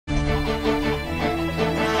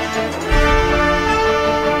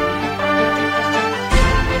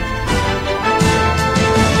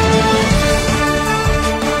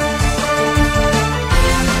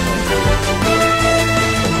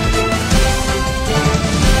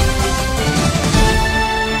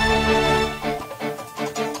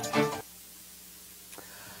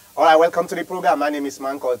right, welcome to the program. My name is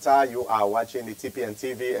Momoh Conteh. You are watching the TPN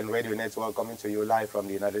TV and Radio Network coming to you live from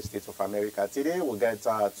the United States of America. Today we'll get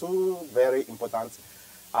two very important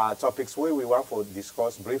topics we want to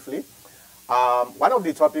discuss briefly. One of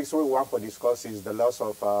the topics we want to discuss is the loss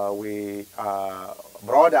of we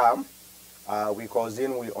brother, we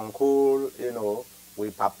cousin, we uncle,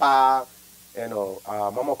 we papa,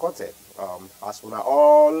 Momoh Conteh. As we are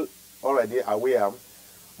all already aware,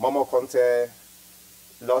 Momoh Conteh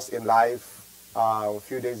lost in life a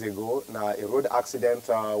few days ago in a road accident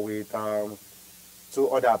with two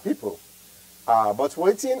other people. But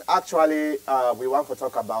one thing actually we want to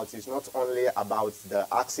talk about is not only about the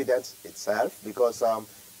accident itself, because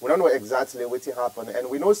we don't know exactly what happened. And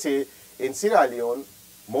we know, say, in Sierra Leone,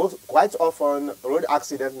 quite often road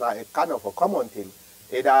accidents are a kind of a common thing,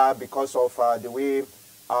 either because of the way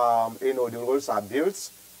the roads are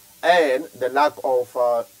built and the lack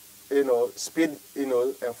of speed,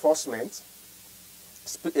 enforcement,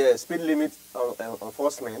 speed limit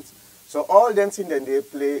enforcement. So all them things then they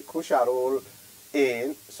play crucial role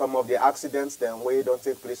in some of the accidents then we don't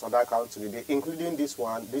take place on that country, including this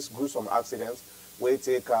one, this gruesome accidents where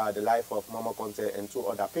take the life of Momoh Conteh and two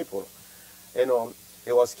other people. He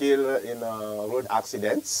was killed in a road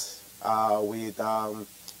accident with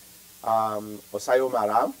Osayo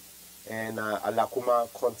Mara and Momoh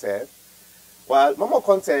Conteh. Well, Momoh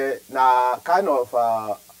Conteh na kind of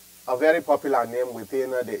a very popular name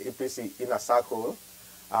within the APC inner circle.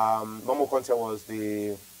 Momoh Conteh was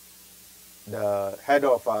the head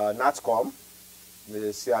of NATCOM,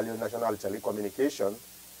 the Sierra Leone National Telecommunication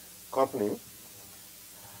Company,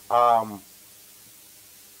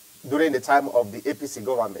 during the time of the APC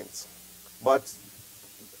government. But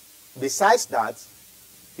besides that,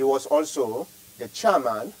 he was also the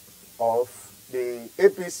chairman of the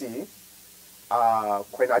APC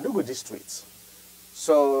Kwenadugu district.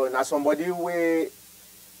 So now somebody will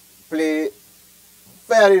play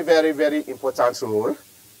very, very, very important role in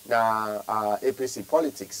APC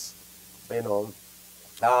politics. There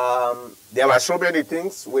were so many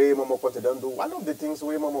things where Momoh Conteh don't do. One of the things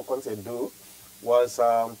where Momoh Conteh do was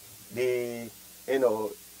the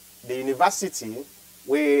university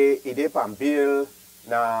where Idepan build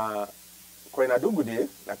na Kwenadugu de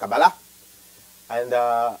na Kabala. And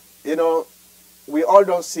we all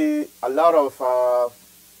don't see a lot of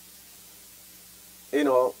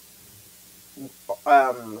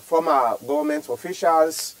former government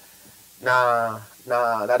officials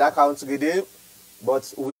that country,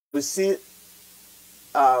 but we see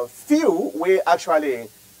few we actually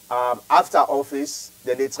after office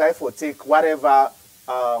then they try to take whatever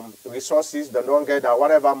resources they don't gather,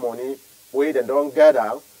 whatever money we they don't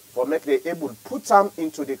gather, for make they able to put them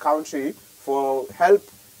into the country for help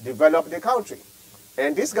develop the country.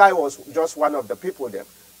 And this guy was just one of the people there.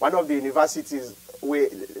 One of the universities where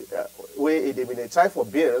they been try for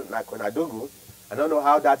build like Kwenadugu. I don't know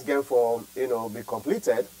how that game for be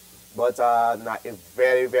completed, but a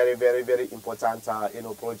very, very, very, very important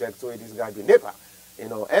project where this guy be NEPA.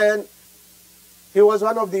 And he was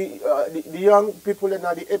one of the young people in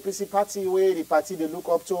the APC party where the party they look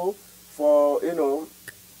up to for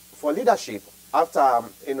for leadership after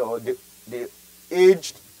the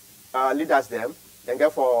aged leaders them and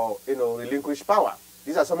therefore relinquish power.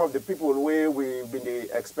 These are some of the people where we've been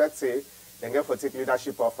expecting and therefore take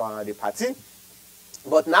leadership of the party.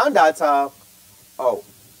 But now that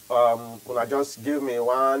gonna just give me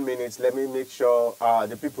 1 minute, let me make sure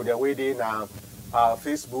the people they're waiting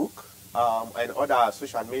Facebook and other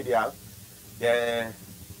social media, then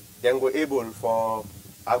go able for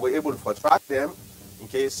track them in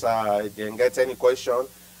case they get any question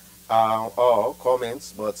or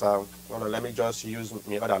comments, but let me just use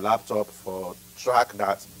my other laptop for track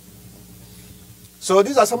that. So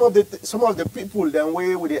these are some of the people then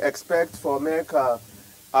we would expect for make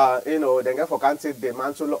then for can take the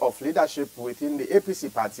mantle of leadership within the APC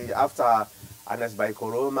party after Anes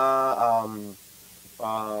Baikoroma,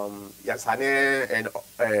 Yansane and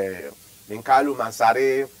Ninkalu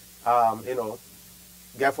Mansare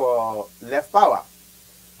get for left power.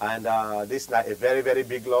 And this is a very, very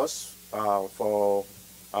big loss for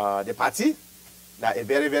the party. A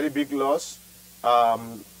very, very big loss,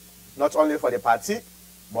 not only for the party,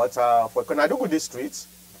 but for Kwenadugu district,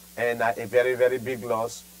 and a very, very big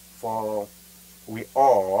loss for we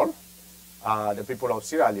all, the people of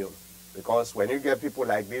Sierra Leone. Because when you get people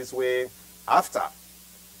like this way, after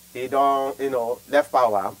they don't, left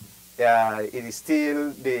power, it is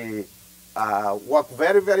still they work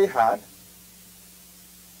very, very hard.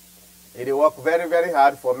 They work very, very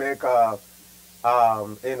hard for make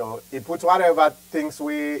he put whatever things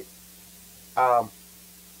we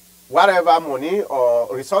whatever money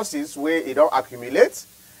or resources where it don't accumulate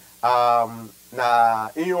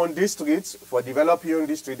in your own district for develop your own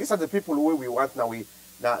district. These are the people who we want now we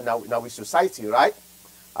society, right?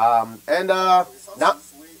 And now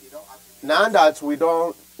that we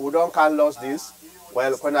don't can lose this,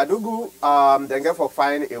 well, Konadugu then get for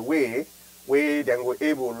find a way where then we're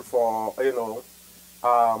able for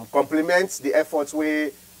complement the efforts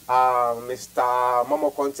where Mr.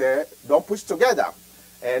 Momoh Conteh don't push together,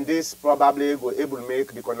 and this probably will able to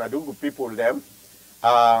make the Konadugu people them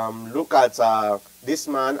look at this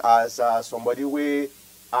man as somebody where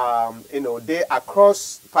they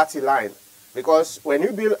across party line, because when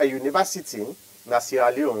you build a university in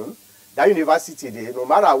Sierra Leone, that university there, no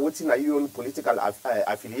matter what in your own political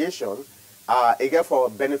affiliation, again for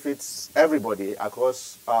benefits everybody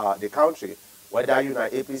across the country, whether you know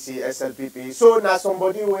APC, SLPP. So now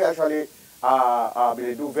somebody who actually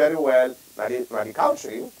will do very well in the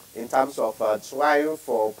country in terms of trying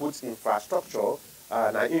for put infrastructure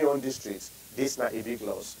in your own districts. This is not a big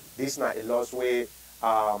loss. This is not a loss where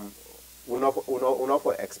we not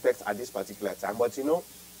expect at this particular time. But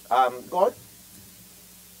God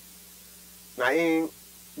now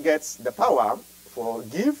gets the power for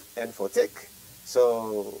give and for take.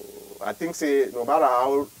 So I think say no matter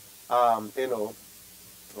how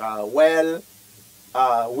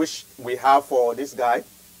wish we have for this guy,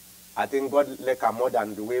 I think God like him more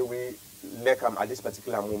than the way we like him at this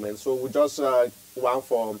particular moment. So we just want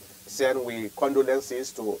for send we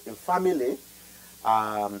condolences to the family,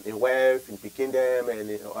 in West, in Pikindem, and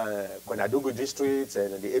in Konadugu districts,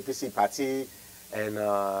 and the APC Party, and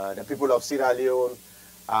the people of Sierra Leone.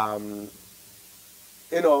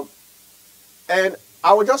 And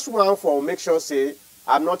I would just want for make sure say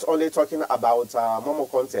I'm not only talking about Momoh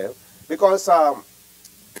Conteh, because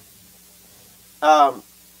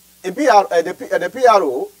the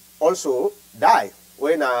PRO also died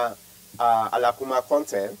when Alakuma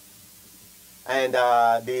Conteh and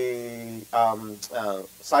the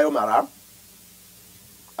Sayomara.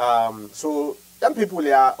 So them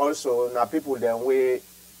people are also now people that we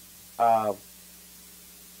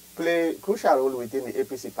play crucial role within the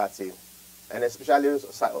APC party, and especially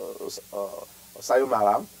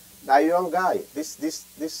Sayomara, that young guy.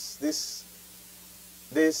 This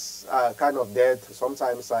kind of death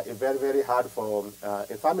sometimes is very, very hard for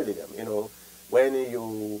a family. When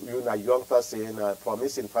you're a young person, a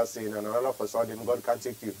promising person, and all of a sudden God can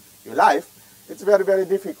take your life, it's very, very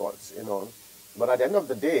difficult. But at the end of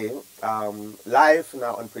the day, life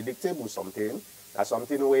now unpredictable something. That's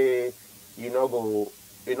something where you go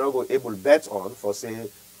able bet on for say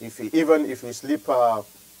even if you sleep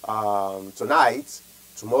tonight,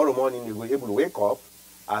 tomorrow morning you will able to wake up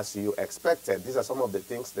as you expected. These are some of the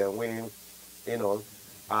things that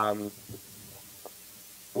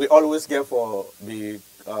we always get for the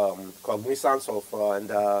cognizance of and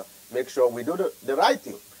make sure we do the right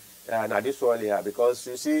thing. And this one here, because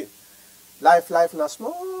you see, life na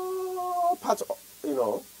small part of,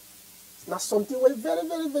 not something where very,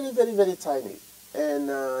 very, very, very, very tiny, and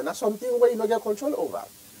not something where you don't get control over.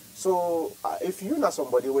 So if you're not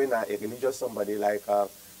somebody when a religious somebody like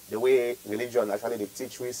the way religion actually they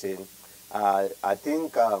teach we saying, I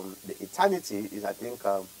think the eternity is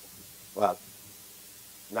well,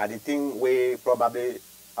 now the thing we probably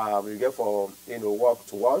you get for work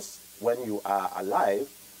towards when you are alive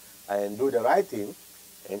and do the right thing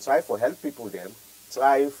and try for help people then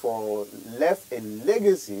try for left a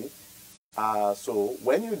legacy. So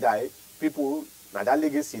when you die, people now that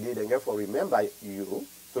legacy they then get for remember you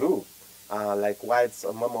through like what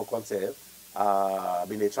Momoh Conteh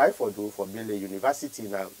been try for do for build a university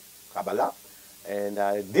in Kabbalah, and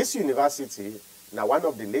this university now one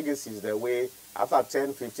of the legacies that way after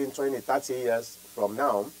 10, 15, 20, 30 years from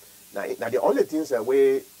now, now the only things that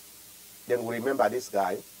way then we remember this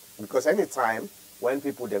guy, because anytime when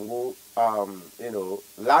people then go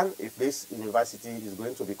learn if this university is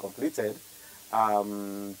going to be completed,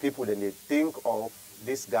 people then they think of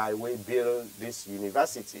this guy will build this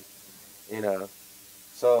university,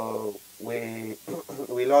 So we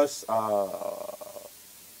lost a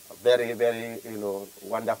very, very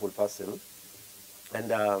wonderful person, and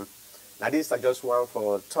now this I just want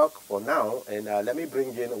for talk for now, and let me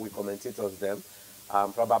bring in we commentators them,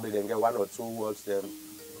 probably then get one or two words them.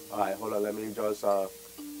 All right, hold on, let me just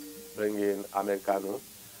bring in Americano.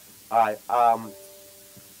 All right,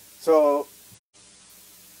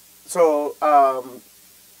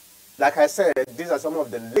 like I said, these are some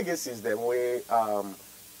of the legacies that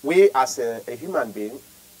we as a human being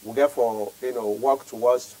will get for work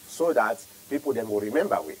towards, so that people then will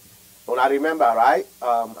remember we. Well, I remember, right?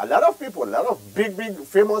 A lot of people, a lot of big, big,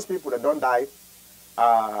 famous people that don't die,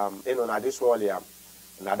 in this world here.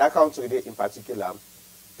 Now that country in particular,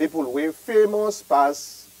 people were famous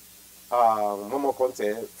past Momoh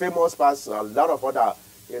Conteh, famous past a lot of other,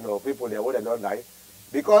 people there who they don't die.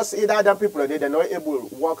 Because either them people they're not able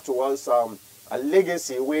to work towards a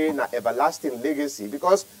legacy, way an everlasting legacy.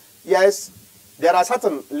 Because yes, there are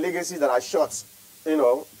certain legacies that are short,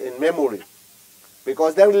 in memory.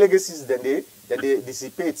 Because their legacies then they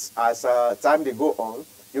dissipate as time they go on.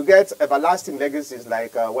 You get everlasting legacies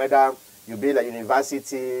like whether you build a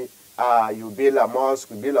university, you build a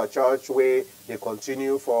mosque, you build a church where they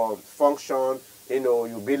continue for function,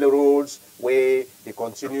 you build roads where they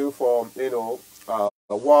continue for,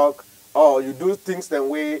 work, or you do things then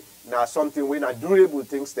way now something where not durable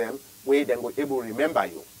things them where then will able to remember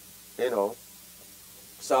you.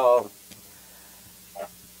 So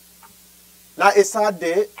now a sad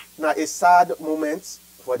day, now a sad moment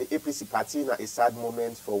for the APC party, now a sad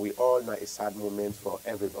moment for we all, now a sad moment for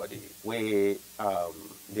everybody. Where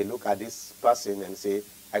they look at this person and say,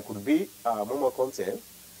 I could be Momoh Conteh,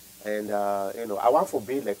 and I want to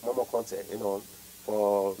be like Momoh Conteh,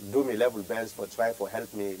 for do me level best, for try for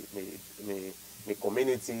help me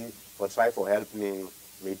community, for try for help me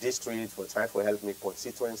district, for try for help me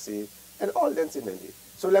constituency, and all that things.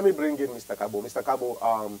 So let me bring in Mr. Kabo. Mr. Kabo,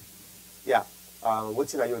 yeah,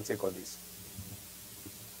 what are you going to take on this?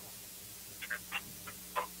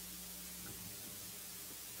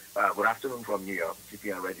 Good afternoon from New York,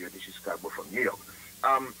 TPN Radio. This is Kabo from New York.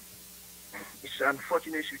 It's an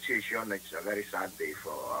unfortunate situation. It's a very sad day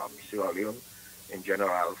for Sierra Leone in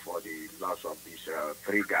general, for the loss of these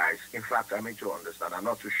three guys. In fact, I need to understand, I'm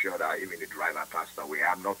not too sure that even the driver passed away.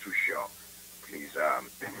 I'm not too sure. Please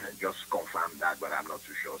just confirm that, but I'm not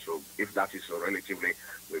too sure. So if that is so relatively,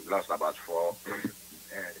 we've lost about four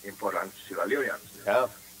important Sierra Leoneans. Yeah.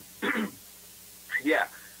 Yeah.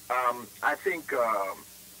 I think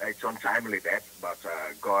it's untimely death, but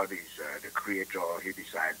God is the creator. He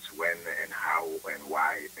decides when and how and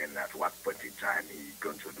why and at what point in time he's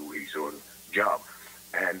going to do his own job.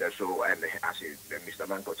 And as Mr.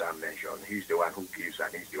 Mankota mentioned, he's the one who gives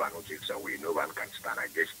and he's the one who takes away. No one can stand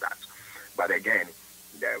against that. But again,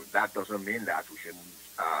 that doesn't mean that we shouldn't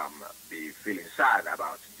be feeling sad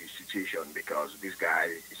about this situation, because this guy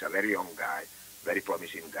is a very young guy, very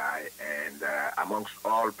promising guy, and amongst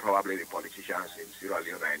all probably the politicians in Sierra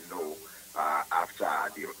Leone I know, after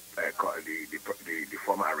the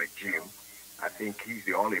former regime, I think he's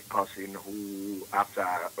the only person who, after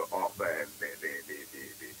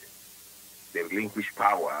the relinquished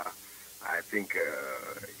power, I think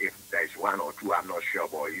if there's one or two, I'm not sure,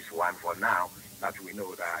 but he's one for now, that we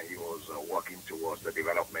know that he was working towards the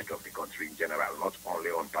development of the country in general, not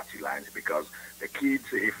only on party lines, because the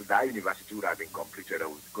kids, if that university would have been completed or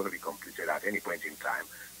was going to be completed at any point in time,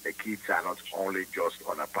 the kids are not only just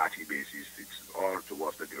on a party basis, it's all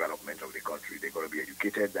towards the development of the country. They're going to be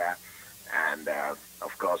educated there, and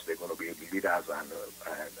of course they're going to be leaders and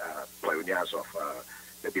pioneers of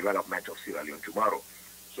the development of Sierra Leone tomorrow.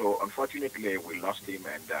 So unfortunately, we lost him,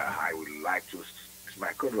 and I would like to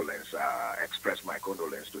express my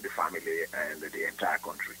condolence to the family and the entire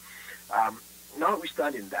country.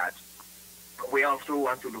 Notwithstanding that, we also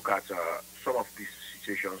want to look at some of these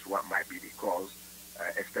situations, what might be the cause,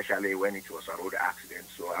 especially when it was a road accident.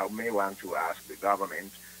 So I may want to ask the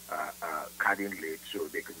government, cutting late, so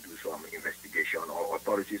they can do some investigation, or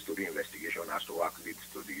authorities to do investigation as to what leads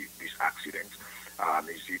to this accident.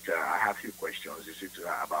 I have a few questions. Is it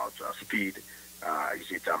about speed?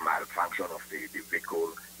 Is it a malfunction of the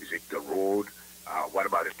vehicle? Is it the road? What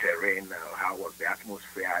about the terrain? How was the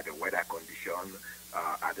atmosphere, the weather condition?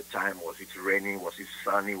 At the time, was it raining? Was it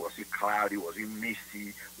sunny? Was it cloudy? Was it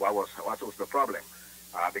misty? What was the problem?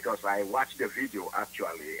 Because I watched the video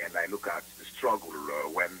actually, and I look at the struggle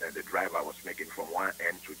when the driver was making from one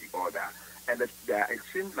end to the other, and it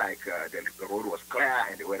seemed like the road was clear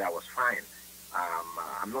and the weather was fine.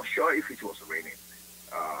 I'm not sure if it was raining,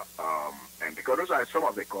 and because those are some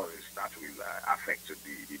of the causes that will affect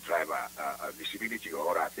the driver visibility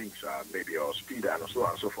or other things, maybe or speed and so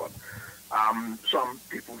on and so forth. Some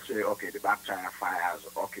people say, okay, the back tire fires.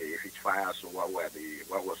 Okay, if it fires, so what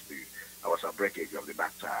was a breakage of the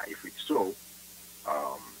back tire? If it's so,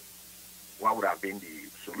 what would have been the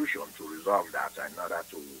solution to resolve that in order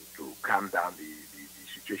to calm down the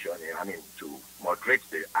situation? I mean, to moderate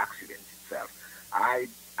the accident itself. I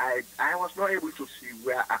was not able to see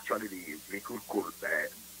where actually the vehicle could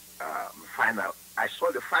find I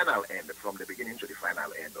saw the final end from the beginning to the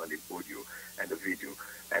final end on the audio and the video.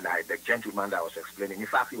 And the gentleman that was explaining, in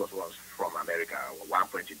fact, he was once from America. At one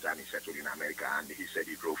point in time, he settled in America, and he said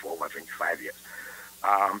he drove for over 25 years.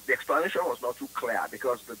 The explanation was not too clear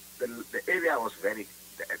because the area was very,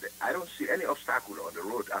 I don't see any obstacle on the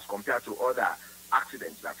road as compared to other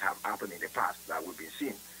accidents that have happened in the past that we've been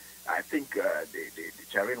seeing. I think the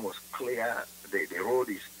terrain was clear. The road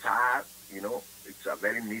is tarred, you know, it's a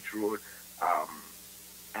very neat road.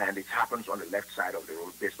 And it happens on the left side of the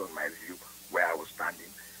road based on my view where I was standing.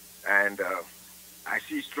 And I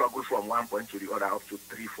see struggle from one point to the other, up to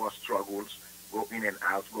 3-4 struggles, go in and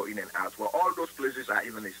out, go in and out. Well, all those places are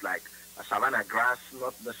even, it's like a savanna grass,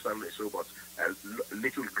 not necessarily so, but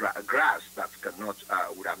little grass that cannot,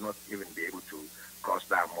 would have not even be able to cause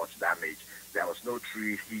that much damage. There was no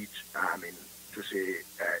tree hit, I mean, to say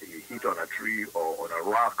he hit on a tree or on a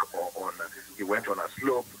rock or on, he went on a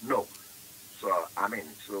slope, no. So, I mean,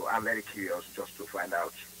 so I'm very curious just to find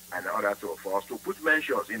out, and in order for us to put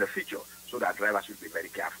measures in the future so that drivers should be very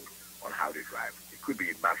careful on how they drive. It could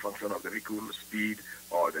be malfunction of the vehicle, speed,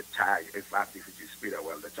 or the tire. In fact, if it is speed,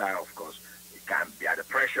 well, the tire, of course, it can be at the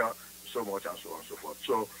pressure, so much and so on and so forth.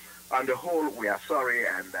 So, on the whole, we are sorry,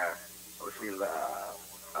 and we feel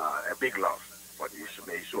a big loss for this.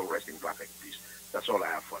 May his soul rest in perfect peace. That's all I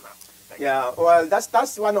have for now. Yeah, well,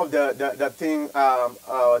 that's one of the thing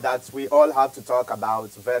that we all have to talk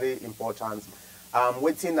about. Very important.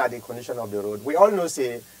 Waiting at the condition of the road. We all know,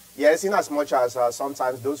 say, yes, in as much as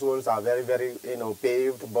sometimes those roads are very, very, you know,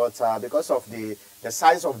 paved, but because of the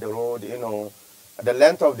size of the road, you know, the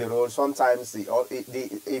length of the road, sometimes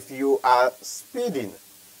if you are speeding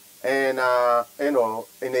and you know,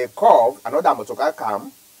 in a curve, another motorcar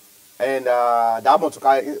come, and that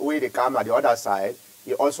motorcar where they come at the other side,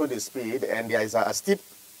 you also the speed, and there is a steep,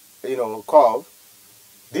 you know, curve.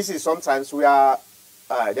 This is sometimes where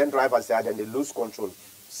then drivers there, then they lose control.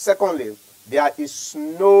 Secondly, there is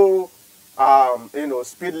no you know,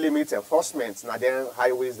 speed limit enforcement now then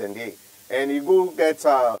highways than they, and you go get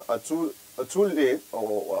a two lane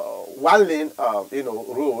or one lane you know,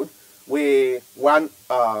 road with one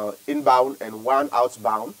inbound and one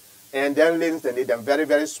outbound, and then lanes then they them very,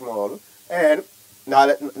 very small, and now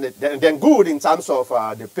then good in terms of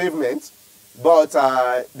the pavement, but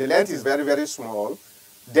the length is very, very small.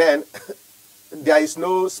 Then there is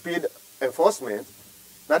no speed enforcement.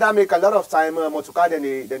 Now that make a lot of time motorcar then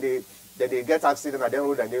they get accident at the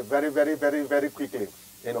road, and they very, very, very, very quickly.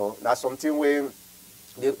 You know, that's something where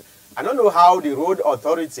I don't know how the road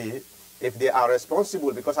authority, if they are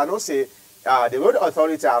responsible, because I know say the road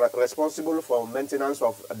authority are responsible for maintenance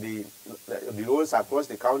of the roads across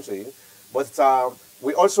the country, but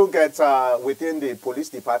we also get within the police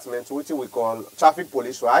department, which we call traffic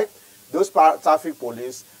police, right? Those traffic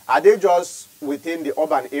police, are they just within the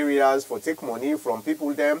urban areas for take money from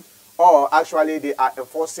people them, or actually they are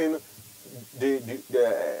enforcing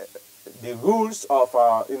the rules of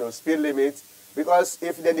you know, speed limit? Because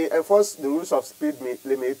if they enforce the rules of speed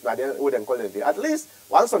limit, then we then call it at least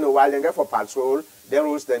once in a while they get for patrol, their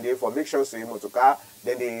rules, then they for make sure so motorcar,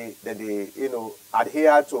 then they you know,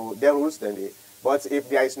 adhere to their rules, then they. But if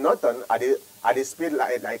there is nothing at the speed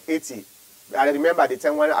like 80, I remember the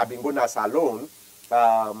time when I've been going as alone,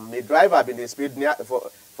 the driver been the speed near for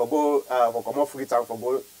go for come off Freetown for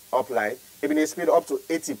go upline, he been the speed up to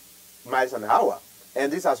 80 miles an hour, and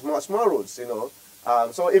these are small roads, you know.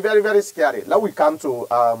 So it's very, very scary. Now we come to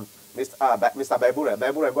Mr. Baibure.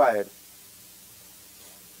 Baibure, go ahead.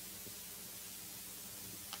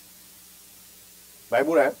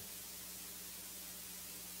 Baibure.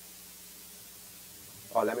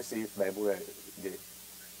 Oh, let me see if Baibure did.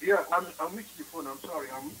 Yeah, I'm with the phone. I'm sorry.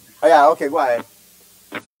 I'm with the phone. Oh, yeah, okay, go ahead.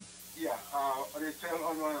 Yeah, I tell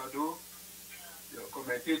everyone I do, the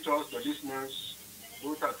commentators, the listeners,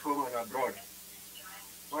 both at home and abroad.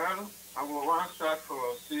 Well, I will want to start for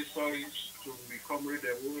say sorry to the comrade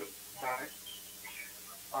that will die,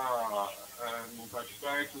 and in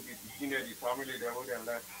particular to the beginner, the family that would have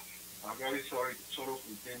left. I'm very sorry,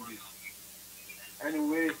 sorrowful thing this.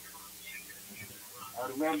 Anyway, I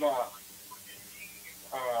remember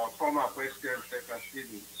former President Secretary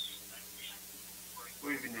Stevens, who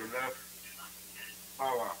even left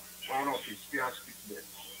one of his peers speak.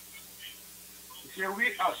 He said, we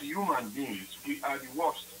as human beings, we are the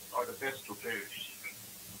worst or the best to perish.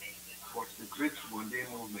 But the great mundane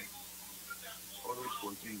movement always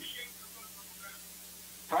continues.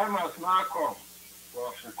 Time has now come for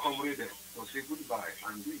us to comrade them, to say goodbye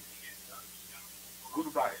and leave.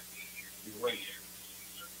 Goodbye, the way.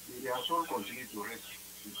 May their soul continue to rest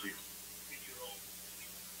in peace.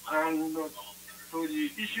 And So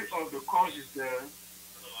the issue of the causes there,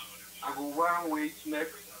 I go one way to make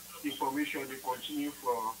information they continue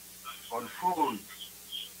for unfold.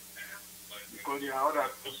 Because there are other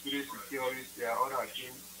conspiracy theories, there are other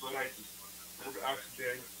things, whether it is road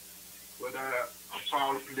accident, whether a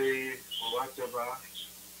foul play or whatever,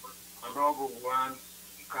 and all go one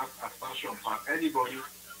cast aspersion for anybody,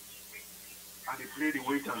 and they play the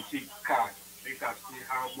wait and see card. They can see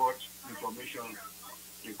how much information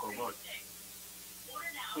they come out.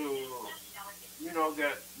 So, we don't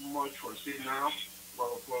get much for say now,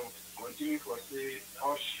 but for continue for say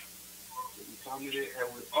us, the family, and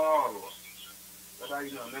we all, whether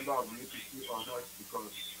you're a member of the APC or not,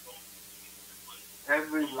 because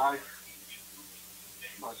every life,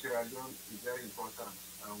 Sierra Leone is very important,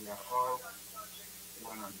 and we are all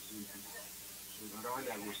one and the same people. So, the only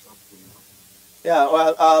I will stop for now. Yeah,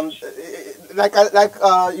 well,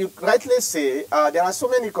 you rightly say, there are so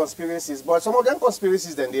many conspiracies, but some of them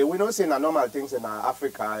conspiracies, then we don't say normal things in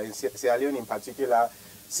Africa, in Sierra Leone in particular.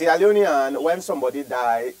 Sierra Leonean, when somebody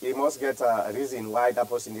die, he must get a reason why that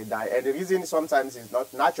person did die, and the reason sometimes is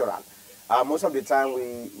not natural. Most of the time,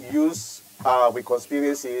 we use with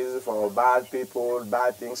conspiracies for bad people,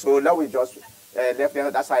 bad things. So now we just left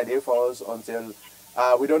them. That's how they falls until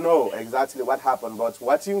we don't know exactly what happened. But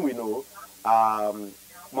what thing we know.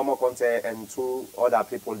 Momoh Conteh and 2 other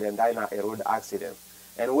people then died in a road accident.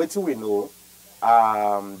 And what we know,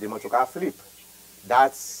 the motor car flip.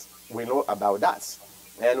 That's, we know about that.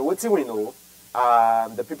 And what we know,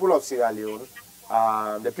 the people of Sierra Leone,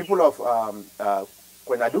 the people of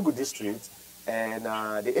Kwenadugu district, and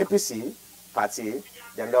the APC Party,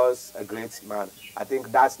 then does a great man. I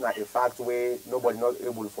think that's not a fact where nobody not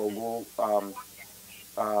able to forgo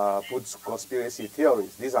put conspiracy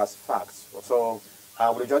theories. These are facts. So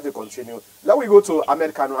we'll just continue. Now we go to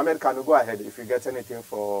Americano. Americano, go ahead if you get anything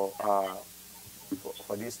for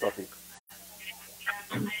this topic.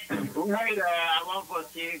 Well, I want to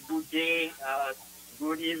say good day,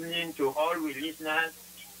 good evening to all we listeners.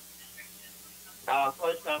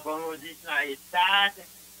 First and foremost, this is a sad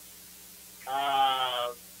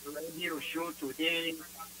radio show today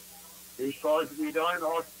because we don't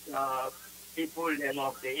lost people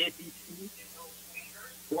of the APC,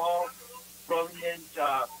 4 prominent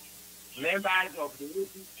members of the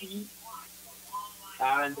APC,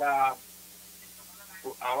 and I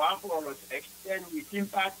want to extend the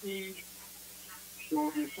sympathy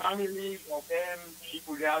to the families of them,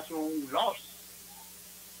 people they also lost.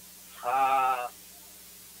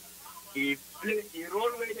 The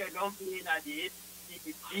role where they don't play at the APC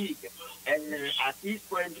is big, and at this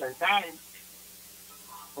point in time,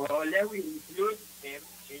 unless we replace them,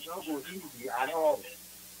 it's not go easy at all.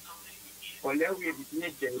 Unless we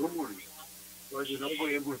replace the rule, because it's not go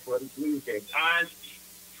able to replace them. And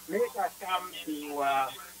make us come to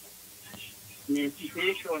the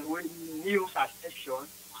situation with new perception.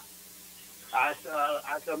 As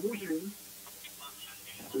a Muslim,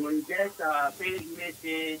 we get paid with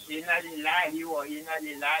Inna Lillahi wa Inna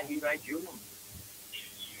Lillahi Rajiun.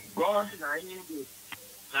 God, now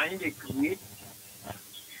in the create.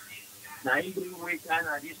 Now, we can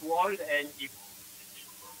at this world, and if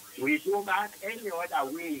we go back any other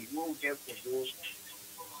way, we'll get to go.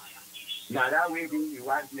 Now, that way, we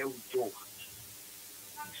want to go.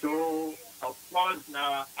 So, of course,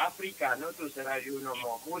 now, Africa, not to Sierra Leone no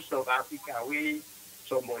more, most of Africa, where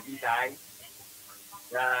somebody died,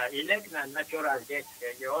 elect a natural death,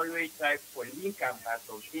 and they always try for link up as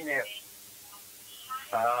something else.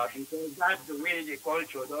 Because that's the way the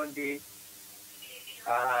culture don't they.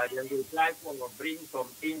 Then they try for bring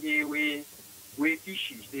something they way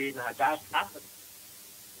fishes they now that happen.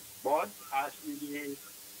 But as we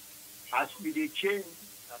change,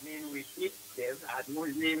 I mean we treat them as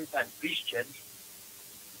Muslims and Christians.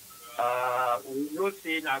 We don't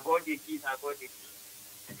say na God the king, na God the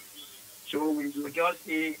king. So we will just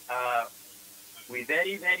say we're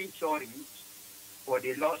very, very sorry for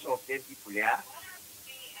the loss of the people here.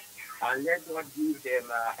 And let God give them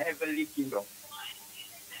a heavenly kingdom.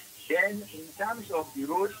 Then, in terms of the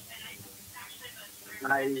road,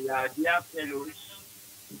 my dear fellows,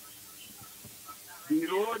 the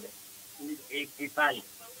road is a fine.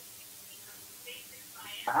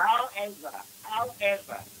 However,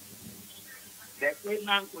 the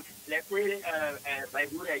man could, like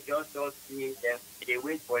Bible just don't see them, they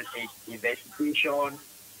wait for the investigation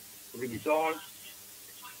results.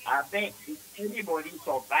 I bet if anybody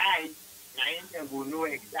survives, now will know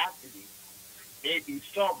exactly maybe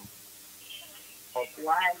some of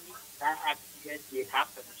why that accident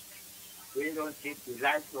happened. We don't take the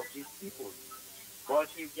lives of these people. But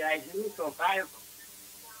if there is no survival,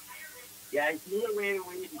 There is no way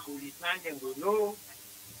we the policeman them will know,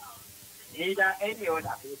 neither any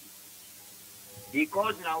other person.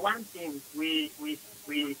 Because now one thing we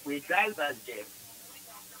drivers them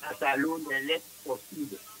as alone they lack for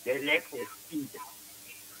speed. They lack for speed.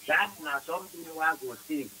 That's not something we go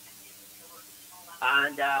see.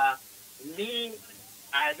 And me,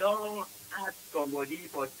 I don't ask somebody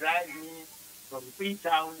for drive me from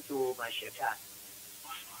Freetown to Masheka.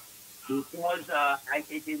 Because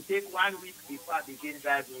it can take 1 week before I begin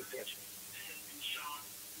driving session.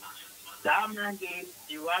 That man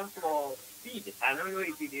he want for speed. I don't know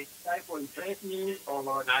if he did try for impress me or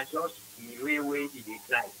not just the way he did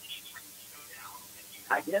try.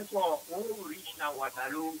 I guess for when we reach now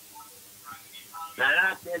Waterloo,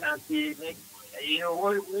 Nana tell and say, make, you know,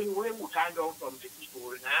 when we come down from the people,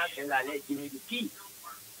 Nana tell and let give me the key.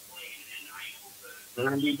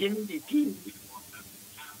 And they give me the key.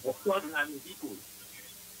 Of course, I'm people.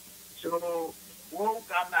 So when we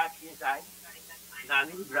come back inside,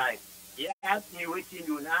 Nana drive. He asked me what you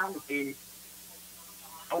do now.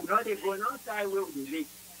 I would not go outside where we live.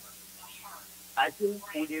 I think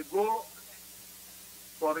when they go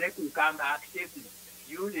from there to come back safely,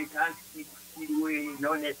 they can't see the way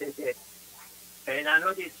not necessary. And I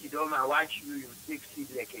know they sit down and watch you take speed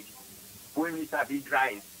leakage when you start to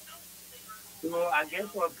drive. So I guess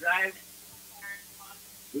for drive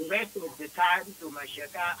the rest of the time to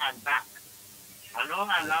Masheka and back. I don't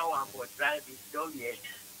allow one for drive it done yet.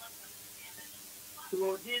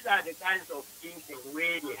 So these are the kinds of things the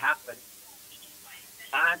way they happen.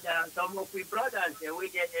 And some of the brothers, we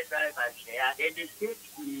get the drivers there, they take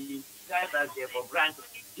the drivers there for granted.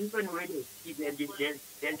 Even when they see them,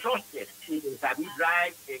 they trust them. They can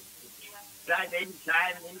drive, they drive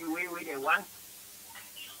anytime, any way they want.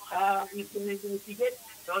 If they investigate,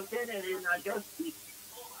 don't tell them they not just speak.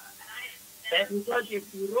 And because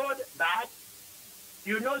if you road bad,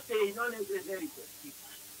 you know say it's not necessary to speak.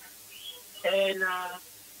 And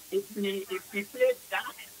if we play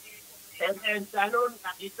that, and Salon,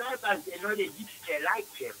 the drivers, they know they like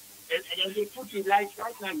them. And then they put the lights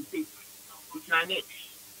right now in face. It's not net.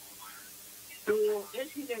 So,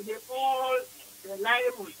 they all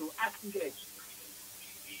liable to accidents.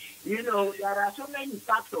 You know, there are so many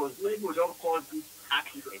factors where we don't cause this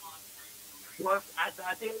accident. But as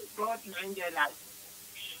I say, God minded us,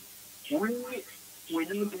 we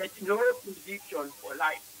don't get no prediction for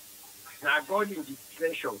life. Now, God in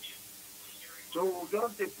discretion. So,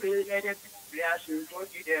 just the pray, let them players, God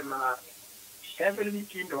give them a heavenly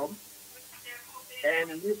kingdom, and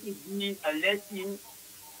let it be a lesson.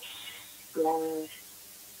 So,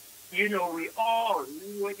 you know, we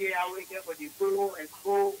were there, we get for the go and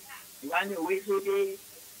go, one away today,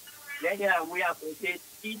 later we are protected,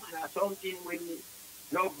 eat something really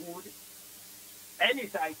no good. Any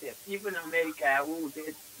side, even America, who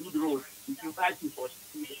get good roads, if you pass it for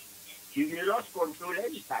speed, you lost control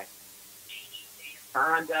anytime.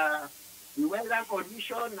 And the weather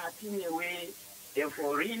condition, nothing away,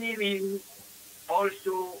 therefore, really,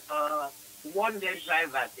 also warn their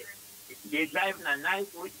drivers. They drive in a night,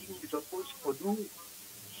 what thing you're supposed to do,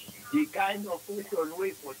 the kind of person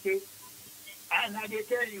way for take. And they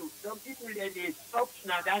tell you, some people that they stop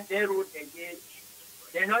now that their road again,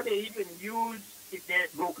 they're not even use, if they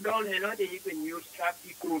broke down, they're not even use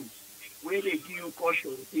traffic cones where they give you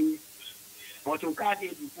caution things. But you can't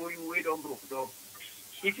get before you wait on broke down.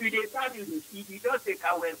 If you decide you see, you just take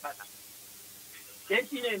a well pattern. That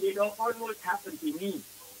thing they don't almost happen to me.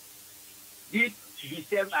 This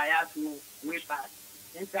December I have to wait past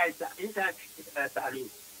inside Salon.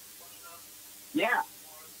 Yeah,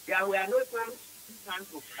 we are not going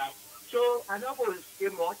to start. So I'm not going to say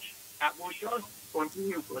much. I will just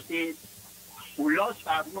continue to say we lost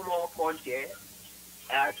our Momoh Conteh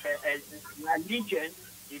as a legend.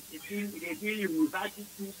 It's a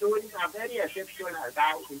university, so it's a very exceptional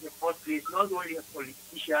guy in the first place, not only a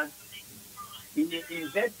politician. He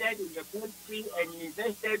invested in the country and he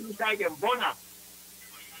invested inside the bonus.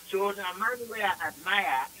 So the man where I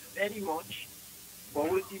admire very much for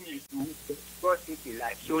what he do, God take his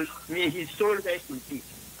life. So may his soul rest in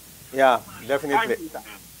peace. Yeah, definitely. Thank you, sir.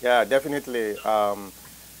 Yeah, definitely.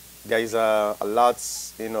 There is a lot,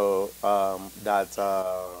 that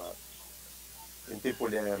in people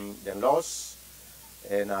them lost,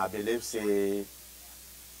 and I believe say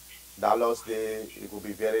that loss day it will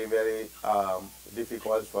be very very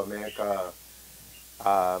difficult for America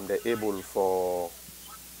the able for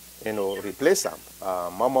replace them.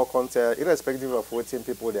 Momoh Conteh, irrespective of what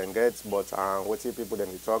people then get, but what people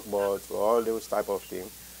then we talk about, all those type of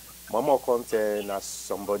things. Momoh Conteh as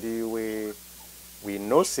somebody we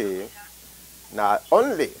know say not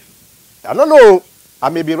only I don't know, I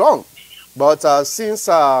may be wrong, but since,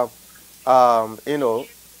 you know,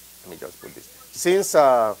 let me just put this. Since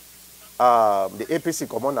the APC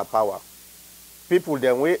come under power, people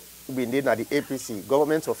then we been there at the APC,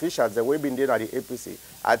 government officials then we been there at the APC.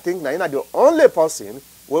 I think now the only person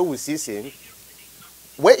where we see him,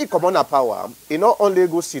 where he come under power, he not only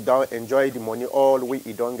go sit down, enjoy the money, all we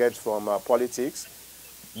he don't get from politics,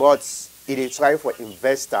 but he dey try for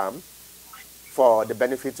invest them for the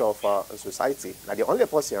benefit of society. Now the only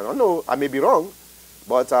person, I don't know, I may be wrong,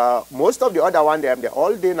 but most of the other one, they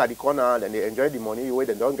all day at the corner and they enjoy the money where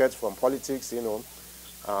they don't get from politics, you know.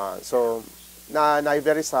 So, now a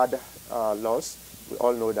very sad loss. We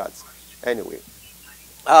all know that. Anyway,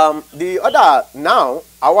 the other now,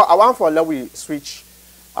 I want for let we switch,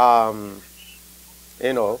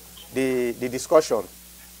 you know, the discussion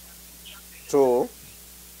to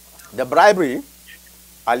the bribery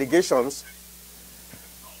allegations.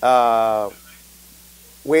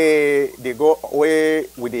 Where they go away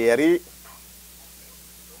with the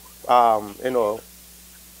you know,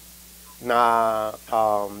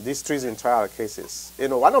 these treason trial cases. You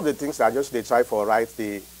know, one of the things that just they try for write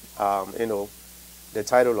the you know, the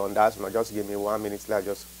title on that. You know, just give me 1 minute. Let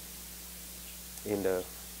just in the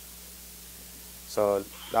so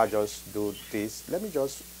I just do this. Let me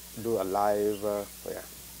just do a live. Yeah.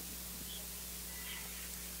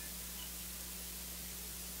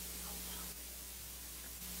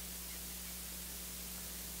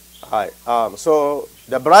 Hi. So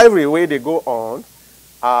the bribery way they go on,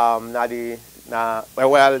 well,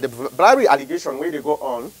 the bribery allegation way they go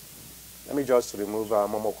on. Let me just remove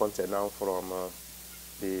Momoh Conteh now from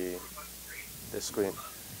the screen.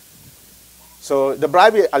 So the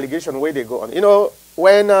bribery allegation way they go on. You know,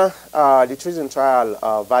 when the treason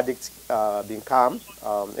trial verdict been come,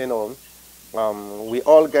 you know, we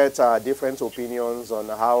all get different opinions on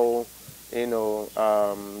how, you know,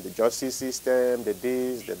 the justice system, the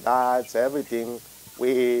this, the that, everything.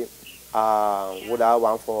 We would have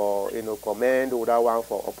one for, you know, commend, would have one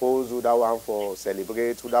for oppose, would have one for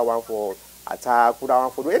celebrate, would have one for attack, would have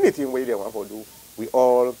one for do anything we they want to do. We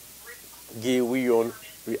all give we own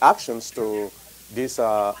reactions to this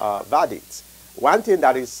verdict. One thing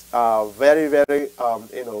that is very, very,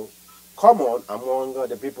 you know, common among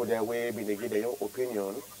the people that we be give their own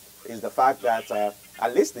opinion is the fact that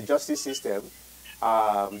at least the justice system,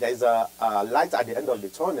 there's a light at the end of the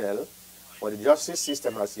tunnel for the justice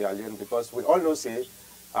system as Sierra Leone, because we all know, say,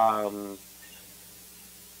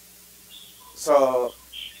 so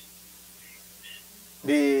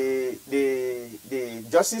the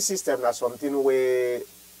justice system is something where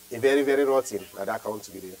very, very rotten at that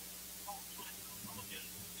country.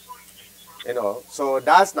 You know, so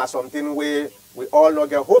that's not something where we all not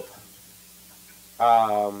get hope.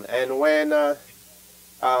 And when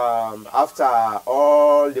after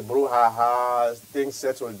all the brouhaha, things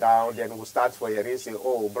settle down, then we'll start for a race, say,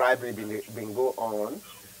 oh, bribery been go on.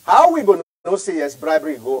 How we going to say yes,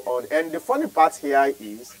 bribery go on? And the funny part here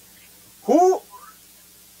is, who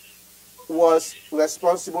was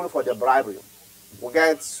responsible for the bribery? We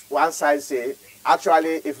get one side say,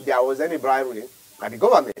 actually, if there was any bribery, by the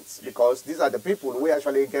government, because these are the people who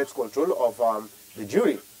actually get control of the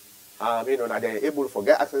jury. You know, that they're able to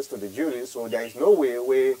get access to the jury, so there is no way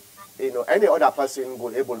where, you know, any other person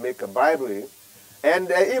will able to make a bribery. And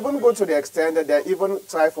they even go to the extent that they even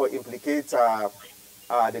try for implicate the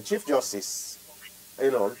Chief Justice,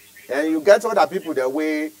 you know. And you get other people that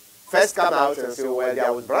way first come out and say, well,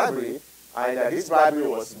 there was bribery, and this bribery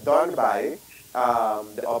was done by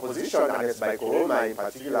the opposition, and it's by Corona in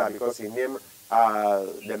particular, because he named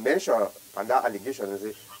the mention and that allegation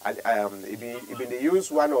is they use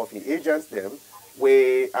one of the agents them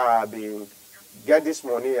where being get this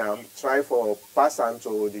money and try for pass on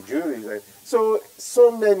to the jury. So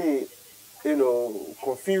many, you know,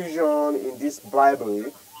 confusion in this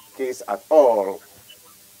bribery case at all.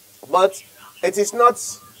 But it is not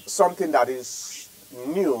something that is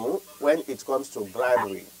new when it comes to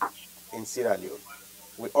bribery in Sierra Leone.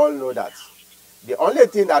 We all know that. The only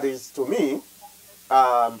thing that is, to me,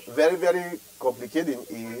 very, very complicated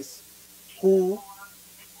is who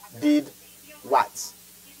did what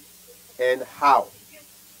and how.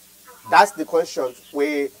 That's the question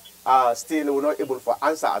we still we're not able to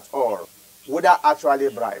answer at all. Would I actually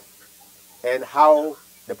bribe? And how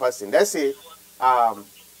the person, let's say,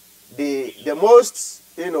 the most,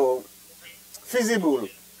 you know, feasible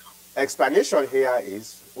explanation here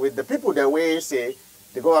is with the people that way say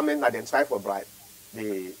the government that then try for bribe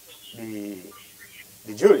the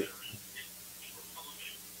jury.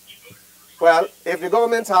 Well, if the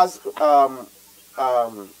government has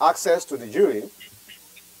access to the jury,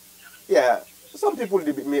 yeah, some people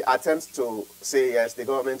may attempt to say yes, the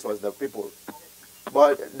government was the people,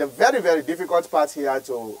 but the very very difficult part here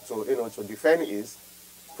to defend is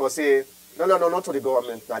for say no, not to the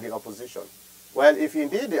government, not the opposition. Well, if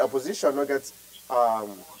indeed the opposition not get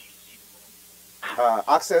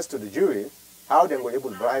access to the jury, how then were able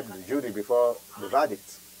to bribe the jury before the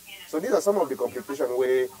verdict? So these are some of the complications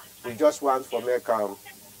where we just want for make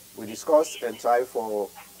we discuss and try for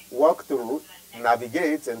walk through,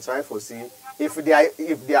 navigate and try for see if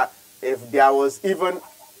there was even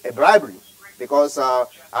a bribery, because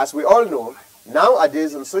as we all know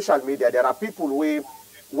nowadays on social media there are people who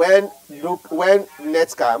when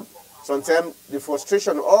net come sometimes the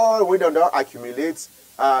frustration all we don't accumulate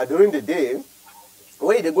during the day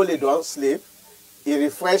when they go lay down sleep, he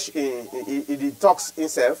refresh he detox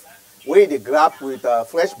himself, where they grab with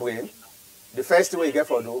fresh brain. The first way you get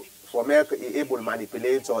for make able to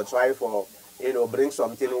manipulate or try for bring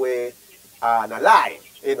something where a lie,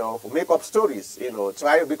 for make up stories,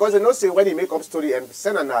 try because say when you make up story and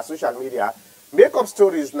send on social media, make up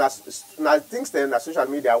stories na things then na social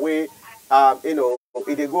media where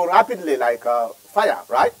they go rapidly like fire,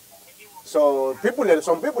 right? So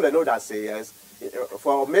some people know that say yes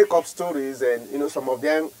for make up stories, and some of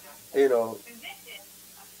them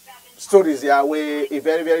stories are way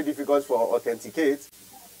very very difficult for authenticate.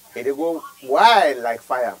 They go wild like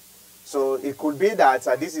fire. So it could be that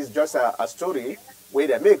this is just a story where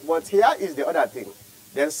they make. But here is the other thing.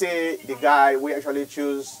 Then say the guy we actually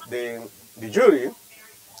choose the jury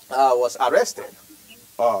was arrested,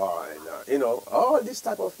 or all these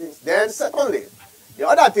type of things. Then secondly, the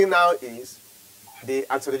other thing now is the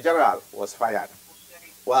Attorney General was fired.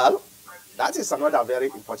 Well, that is another very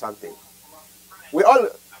important thing. We all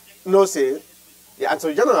know say the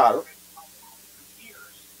Attorney General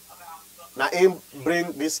now him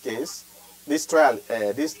bring this case, this trial,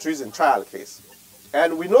 this treason trial case.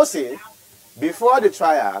 And we know say before the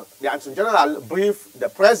trial, the Attorney General briefed the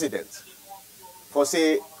president for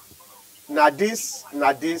say na this.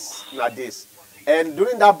 And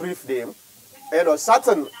during that brief them,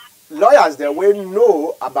 certain lawyers they will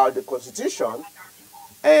know about the constitution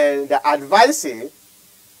and the advising,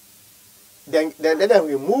 then let them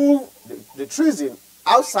remove the treason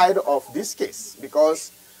outside of this case,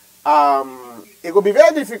 because it will be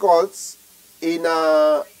very difficult in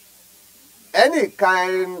any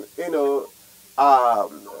kind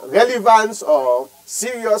relevance or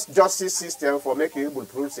serious justice system for making able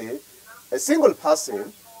to prove say a single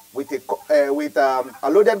person with a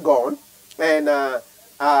loaded gun and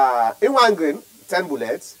in one grain 10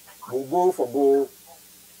 bullets will go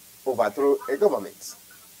overthrow a government.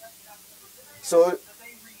 So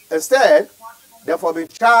instead, therefore, we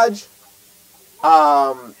charge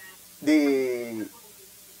the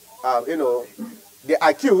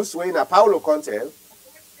accused, when Paulo Conteh,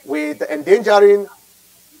 with endangering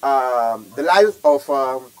the life of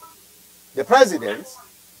the president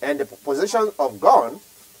and the possession of gun,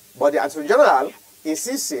 but the Attorney General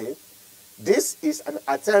insists this is an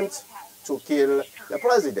attempt to kill the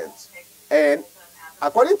president. And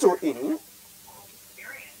according to him,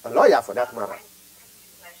 a lawyer for that matter,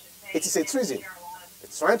 it is a treason.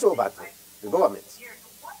 It's trying to overthrow the government.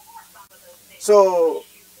 So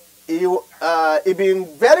he been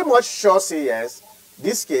very much sure say yes,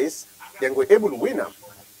 this case, then we're able to win them.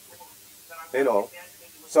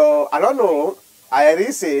 So I don't know. I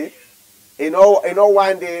really say,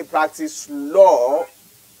 one day practice law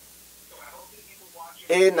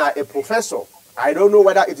in a professor. I don't know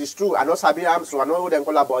whether it is true. I know Sabiam, so I know them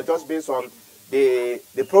call about just based on the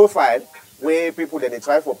profile where people then they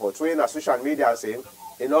try for portraying a social media saying,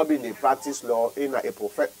 being the practice law in a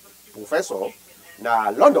professor na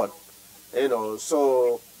London.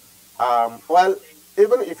 So well,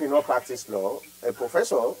 even if you not practice law, a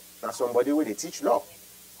professor is somebody where they teach law.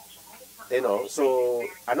 So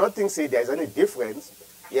I don't think say there's any difference.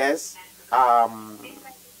 Yes,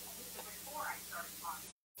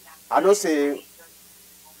 I don't say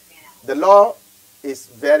the law is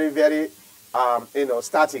very, very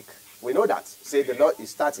static. We know that. Say the law is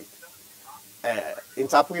static.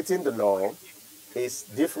 Interpreting the law is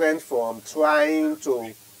different from trying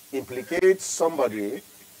to implicate somebody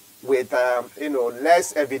with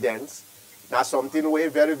less evidence. That's something way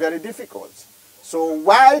very, very difficult. So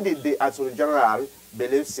why did the Attorney General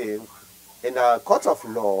believe saying in a court of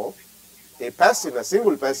law, a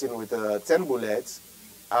single person with 10 bullets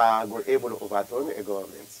were able to overthrow a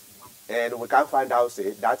government? And we can find out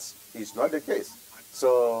say that is not the case.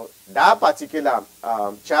 So that particular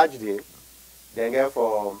charge they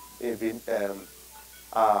therefore even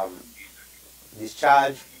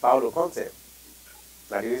discharge Paulo Conteh.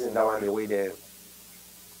 Now the reason that one the way they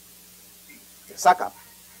sack up.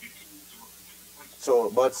 So,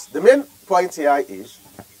 but the main point here is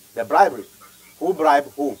the bribery. Who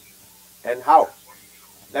bribed who and how?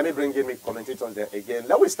 Let me bring in my commentators there again.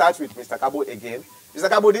 Let me start with Mr. Kabo again. Mr.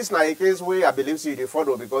 Kabo, this is a case where I believe you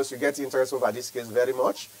follow because you get interest over this case very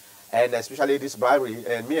much, and especially this bribery.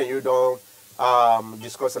 And me and you don't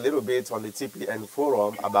discuss a little bit on the TPN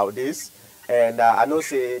forum about this, and I know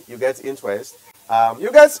say you get interest.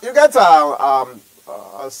 You get a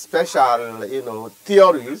special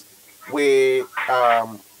theories where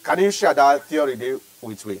can you share that theory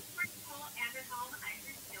with me?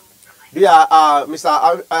 Yeah,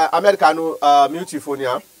 Mr. Americano, mute your phone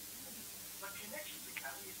here.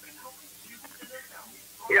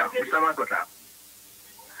 Yeah, Mr. Mankota.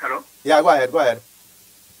 Hello? Yeah, go ahead.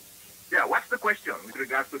 Yeah, what's the question with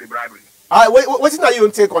regards to the bribery? What's your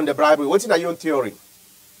own take on the bribery? What's your own theory?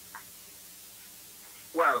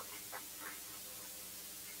 Well,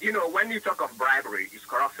 when you talk of bribery, it's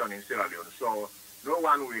corruption in Sierra Leone, so no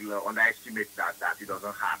one will underestimate that it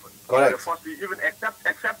doesn't happen. Correct. Firstly, even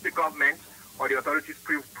except the government or the authorities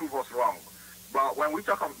prove us wrong. But when we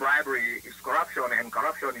talk of bribery, it's corruption, and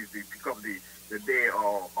corruption is the pick of the day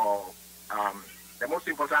or the most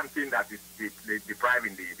important thing that is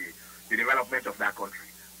depriving the development of that country.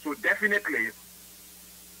 So definitely,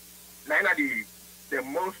 the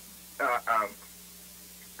most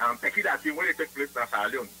peculiar thing when it takes place in Sierra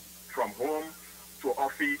Leone, from home to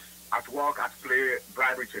office, at work, at play,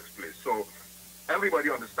 bribery takes place. So everybody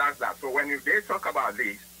understands that. So when they talk about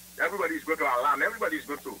this, everybody is going to alarm. Everybody is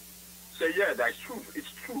going to say, yeah, that's true.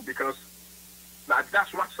 It's true because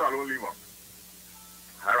that's what Sierra Leone live on.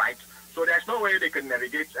 All right. So there's no way they can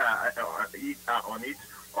navigate on it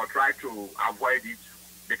or try to avoid it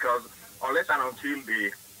because unless and until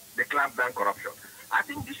they clamp down corruption. I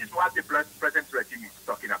think this is what the present regime is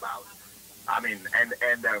talking about. I mean, and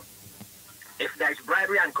if there is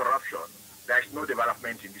bribery and corruption, there is no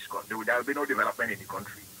development in this country. There will be no development in the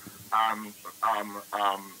country.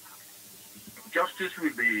 Justice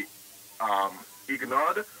will be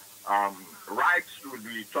ignored. Rights will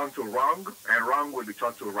be turned to wrong, and wrong will be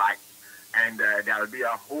turned to right. And there will be a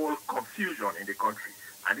whole confusion in the country.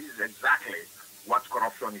 And this is exactly what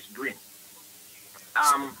corruption is doing.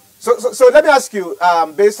 So let me ask you,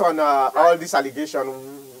 based on all these allegations,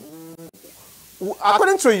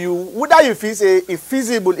 according to you, would you feel it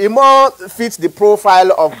feasible, it more fits the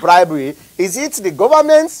profile of bribery? Is it the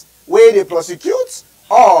government's way they prosecute,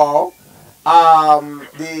 or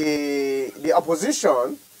the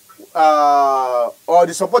opposition, or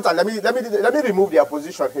the supporter? Let me remove the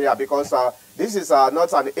opposition here because this is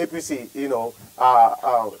not an APC,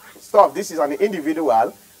 stuff. This is an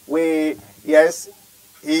individual where, yes,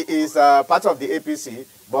 he is part of the APC,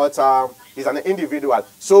 but he's an individual.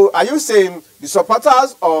 So are you saying the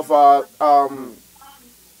supporters of Momoh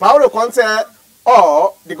Conteh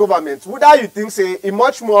or the government, would you think say it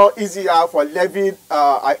much more easier for levying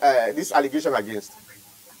this allegation against?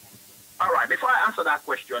 All right, before I answer that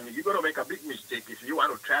question, you're going to make a big mistake if you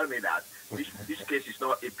want to tell me that this case is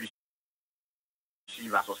not APC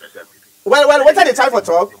versus SLPP. Well, what are the time for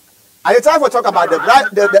talk? Are you time for talk about the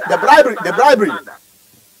bribery?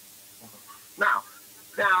 Now,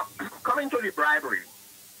 coming to the bribery,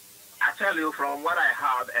 I tell you from what I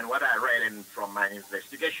heard and what I read and from my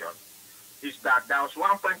investigation, is that there was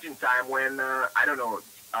one point in time when,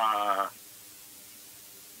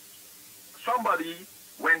 somebody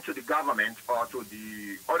went to the government or to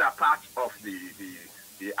the other part of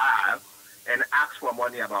the aisle and asked for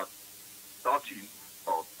money about 30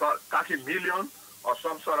 million or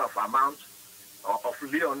some sort of amount of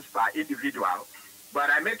millions per individual. But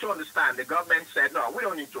I made to understand the government said, no, we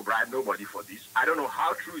don't need to bribe nobody for this. I don't know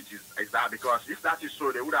how true it is that, because if that is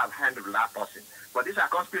so, they would have handled that person. But these are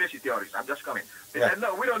conspiracy theories. I'm just coming. They said,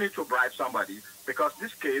 no, we don't need to bribe somebody because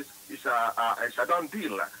this case is a done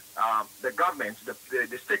deal. The government, the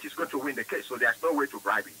state is going to win the case, so there's no way to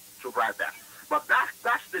bribe that. But that's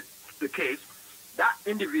the case. That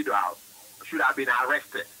individual should have been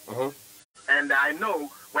arrested. And I know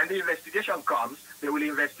when the investigation comes, they will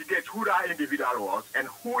investigate who that individual was and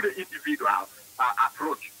who the individual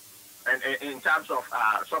approached, and in terms of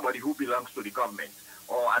somebody who belongs to the government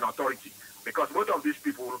or an authority, because both of these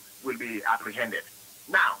people will be apprehended.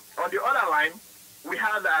 Now, on the other line, we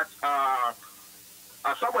have that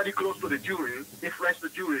somebody close to the jury influenced the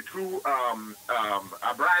jury through a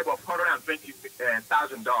bribe of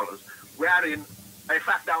 $120,000, wherein, in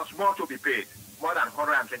fact, there was more to be paid, more than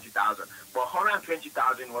 $120,000. But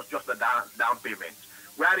 $120,000 was just a down payment,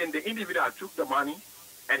 wherein the individual took the money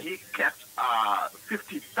and he kept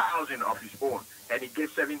 50,000 of his own, and he gave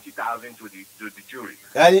 70,000 to the jury.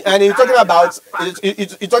 And you're talking about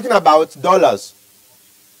you're talking about dollars.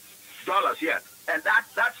 Dollars, yes. And that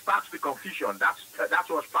sparks the confusion. That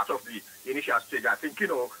was part of the initial stage. I think,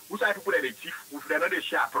 who say people that they chief, if they're not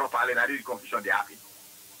share properly, and I did the confusion they happen.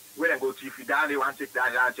 When they go chief, down they want to take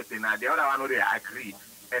that, they take that. The other one, they agree.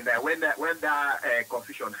 And when that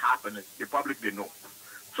confusion happens, the public, they know.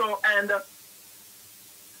 So,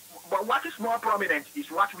 but what is more prominent is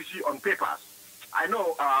what we see on papers. I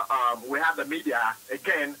know we have the media,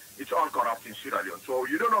 again, it's all corrupt in Sierra Leone. So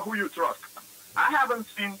you don't know who you trust. I haven't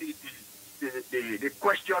seen the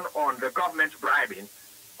question on the government bribing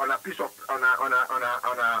on a piece of on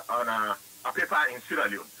a paper in Sierra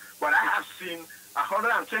Leone, but I have seen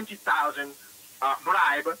 120,000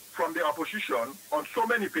 bribe from the opposition on so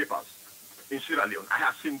many papers in Sierra Leone. I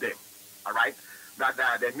have seen them, all right, that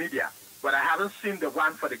the media, but I haven't seen the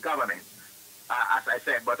one for the government, as I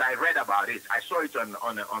said. But I read about it. I saw it on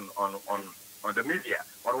the media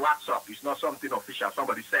on WhatsApp. It's not something official.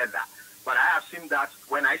 Somebody said that. But I have seen that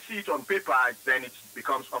when I see it on paper, then it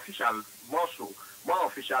becomes official, more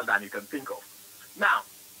official than you can think of. Now,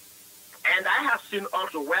 and I have seen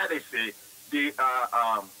also where they say the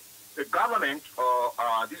government or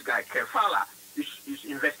this guy Kefala is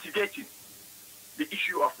investigating the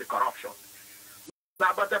issue of the corruption.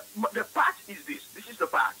 Now, but the part is this. This is the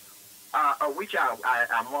part which I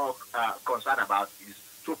am more concerned about is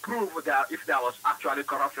to prove that if there was actually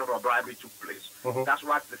corruption or bribery took place. Mm-hmm. That's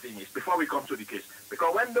what the thing is, before we come to the case.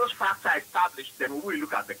 Because when those facts are established, then we will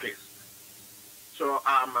look at the case. So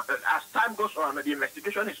as time goes on, the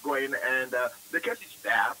investigation is going, and the case is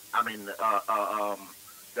there. I mean,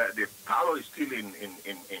 the power is still in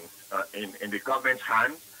the government's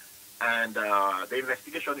hands, and the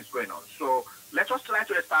investigation is going on. So let us try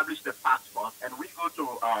to establish the facts first, and we go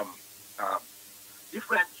to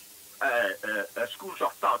different schools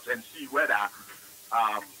of thought and see whether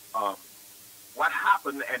what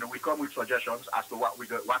happened, and we come with suggestions as to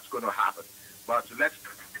what's going to happen. But let's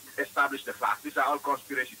establish the facts. These are all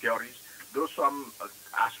conspiracy theories. Though some,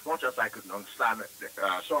 as much as I could understand,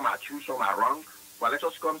 some are true, some are wrong. But let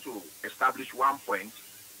us come to establish one point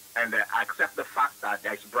and accept the fact that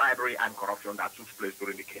there is bribery and corruption that took place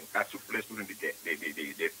during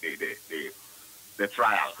the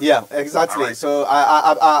trial. Yeah, exactly. Right. So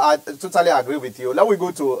I totally agree with you. Now we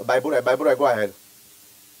go to Baibure. Baibure, go ahead.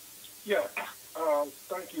 Yeah.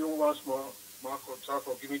 Thank you once more, Marco,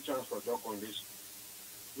 for giving me a chance for talk on this.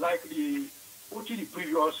 Like the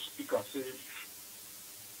previous speaker said,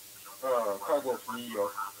 Chicago of New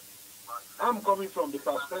York, I'm coming from the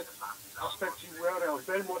perspective where I'm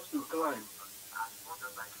very much inclined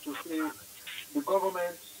to say the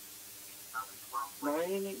government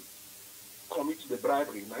nine commit the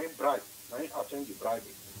bribery, nine attend the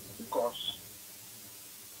bribery, because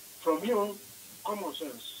from your common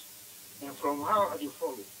sense and from how you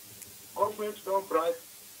follow, government don't bribe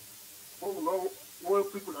where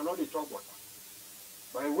people are not they talk about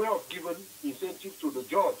by way of giving incentive to the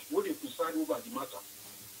judge who they preside over the matter.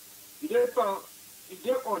 If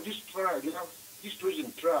they on this trial, they have this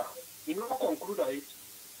treason trial, you know, conclude it,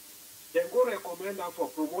 then go recommend them for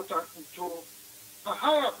promoter to a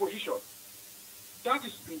higher position. That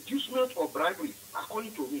is inducement of bribery,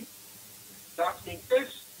 according to me. That in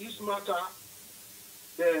case this matter,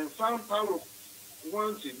 they found power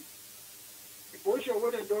wanting, the position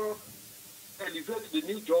where they don't elevate the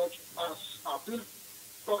new judge as appeal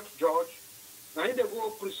court judge, now they go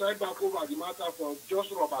preside back over the matter for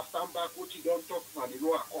just rubber stamp back what you don't talk about the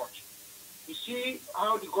lower court. You see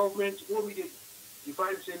how the government, what we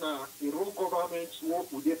define saying the road government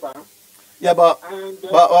work with the bank. Yeah, but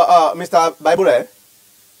Mr. Baibure,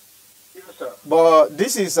 yes, sir. But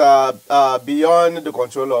this is beyond the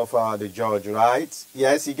control of the judge, right?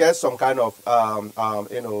 Yes, he gets some kind of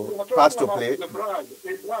parts to play. The bribe,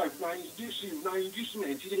 now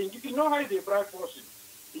inducement. You know how they bribe person.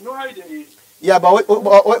 You know how they. Yeah, but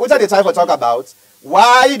what are the time for talk about?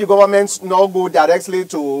 Why the government not go directly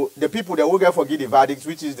to the people that will get forgive the verdict,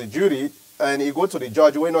 which is the jury, and he go to the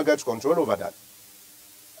judge, will not get control over that?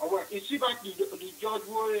 Well, you see back the judge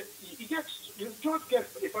where the judge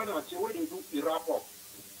gets a final say when they do the wrap up.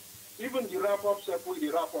 Even the wrap up separate the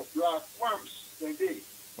wrap up, you are qualms the day.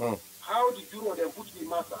 How the juror then put the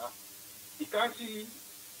matter, you can't see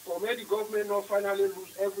from where the government not finally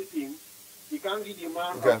lose everything, you can't give the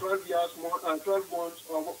man 12 years more and 12 months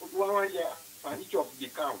or 1 year on each of the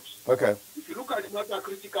counts. Okay. If you look at the matter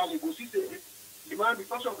critically, you see the man,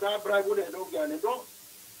 because of that bribe they don't get,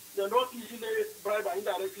 they don't easily bribe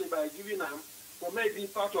indirectly by giving them for maybe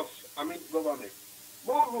part of government.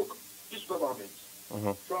 More look, this government,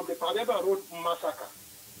 from the Padeba Road massacre,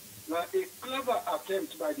 now a clever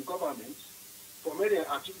attempt by the government for many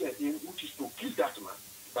achieve their aim, which is to kill that man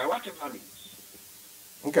by whatever means.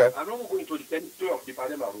 Okay. I'm not going to the territory of the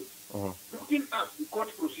Padeba Road. Looking at the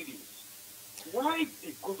court proceedings, why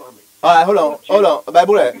the government? All right, hold on.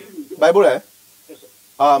 Bible. Yes, sir.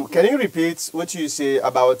 Can you repeat what you say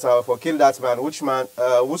about for kill that man? Which man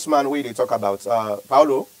will they talk about?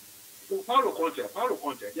 Paulo? So Momoh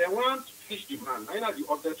Conteh. They want to fish the man. I know the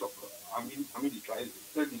object of the trial,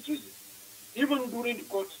 the treason. Even during the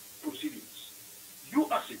court proceedings, you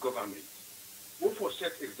as a government, go for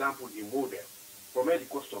set example in model for many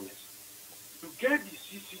customers. To get the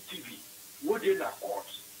CCTV, what they are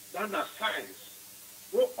courts, then are science,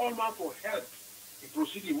 go all man for help in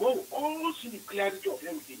proceeding, all see the clarity of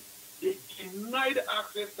everything. They denied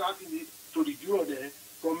access to the bureau there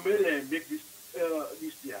for me and make this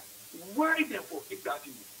year. Why they forget that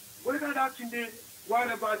in it? Whether that's in the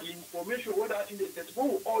whatever the information, whether that's in the that's what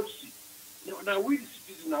we all see. Now we the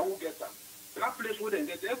citizens now we get them. That place where they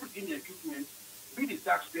get everything the equipment, we the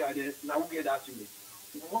taxpayer there now we get that in it.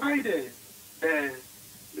 Why the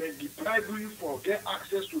bribery for get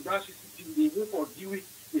access to that CCTV, they go for deal with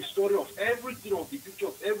the story of everything, of the picture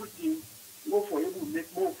of everything, go for able to make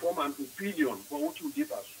more form and opinion for what you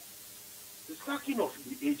give us. The sacking of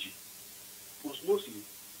the AG was mostly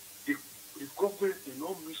the government did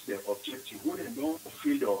not miss their objective. When they don't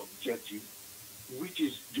fulfill their objective, which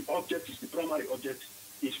is the objective, the primary objective,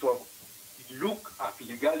 is for look at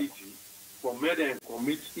legality, for men and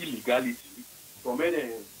commit illegality, for men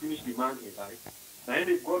and finish the man in life. And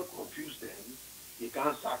if God confused them, they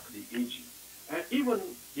can't sack the AG. And even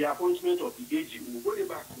the appointment of the AG, we'll go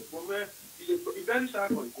back from where it's a very sad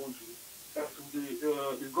for the country.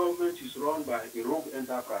 The government is run by a rogue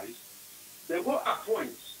enterprise. They go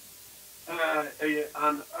appoint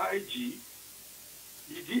an IG,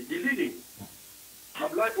 the leading,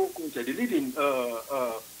 Momoh Conteh, the leading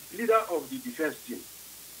leader of the defense team.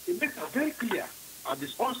 It makes it very clear at the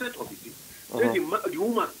onset of the thing. Then the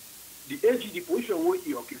woman, the AG, the position where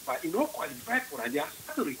he occupied, he not qualified for it. There are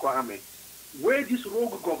certain requirements where this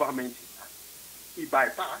rogue government he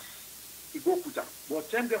bypass, he go put up. But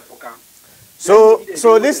tell them for come. So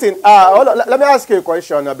listen, hold on, let me ask you a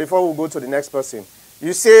question before we go to the next person.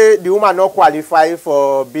 You say the woman not qualified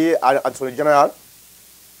for being an Attorney General?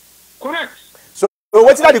 Correct. So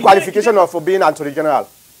what is the qualification of for being Attorney General,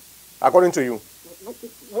 according to you?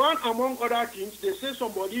 One among other things, they say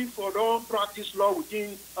somebody for don't practice law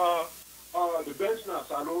within the bench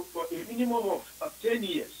salon for a minimum of 10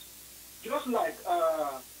 years. Just like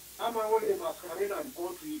I'm a masquerade in the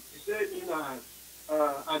country, he said in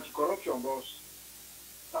anti-corruption boss.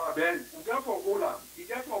 Then we get for Ola, he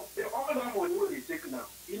get for all that money where they take now.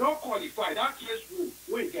 He not qualify that case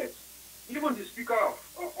where he gets. Even the Speaker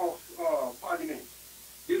of Parliament,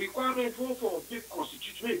 the requirement for big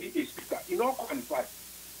constitution may be a speaker. He not qualify.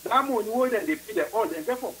 That money where then they pay them all, then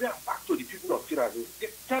therefore pay back to the people of Sierra Leone. They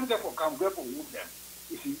tell them for come, therefore move them.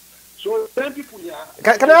 You see. So then people here.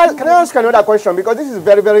 Can I ask another question, because this is a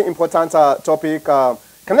very, very important topic.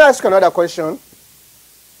 Can I ask another question?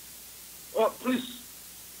 Please.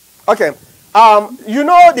 Okay. You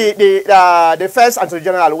know the first Attorney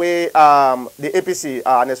General where the APC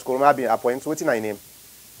and Eskolma been appointed. What's her name?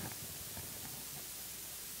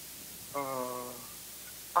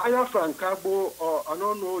 Aya Francabo, or I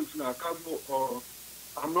don't know if it's Cabo or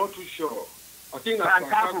I'm not too sure. I think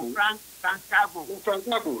Francabo.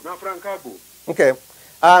 Francabo. Okay.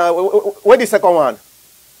 What's the second one?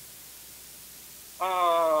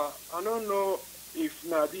 I don't know if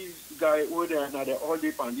now this guy whether now the all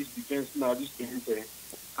day and this defense now this thing.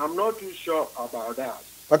 I'm not too sure about that.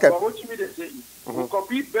 Okay. But what you mean to say is we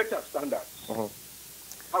copy better standards.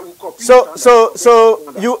 So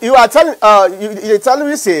you are telling you telling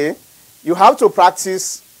me say you have to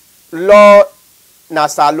practice law na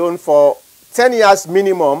salon for 10 years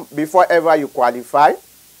minimum before ever you qualify.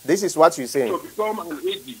 This is what you're saying. To become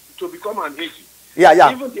an AG.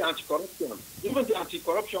 Yeah. Even the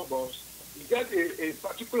anti-corruption boss, you get a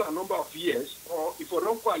particular number of years, or if you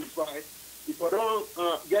don't qualify, if you don't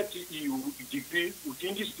get EU GP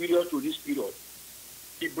within this period to this period,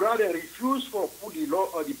 the brother refused for put the law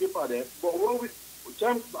or the paper there. But when we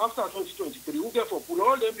after 2023, we get for put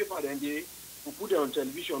all them paper then they will put them on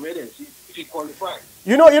television, made and see if he qualify.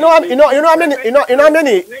 Hold on.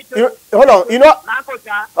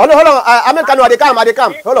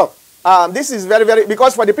 Hold on. This is very, very,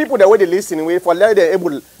 because for the people that were listening, we for let them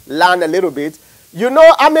able to learn a little bit. You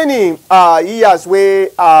know how many years where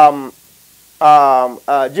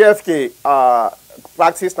JFK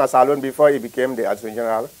practiced in Sierra Leone before he became the Attorney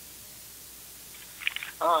General?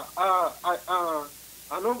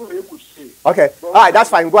 I'm not going to say. Okay, all right, that's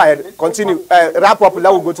fine. Go ahead, continue. Wrap up.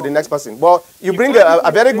 Let us go to the next person. But you bring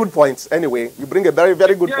a very good point. Anyway, you bring a very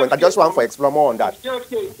good point. I just want to explore more on that.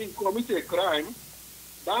 If he commit a crime,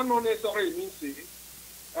 that not necessarily means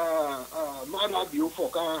man like you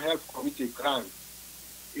can't help commit a crime.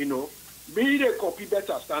 You know, me they copy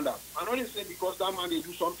better standard. I don't say because that man they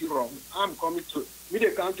do something wrong, I'm coming to me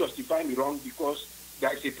they can't justify me wrong because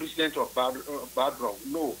there is a precedent of bad wrong.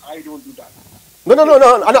 No, I don't do that. No.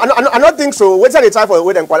 I don't think so. Wait till the time for a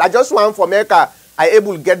wait and call. I just want for America I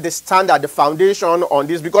able to get the standard, the foundation on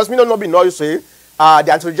this because me not be noise say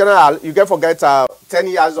the Attorney General you can forget 10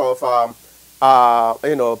 years of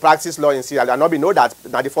practice law in Sierra Leone. I not be know that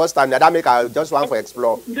now the first time that make I just want to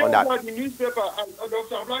explore on that. The newspaper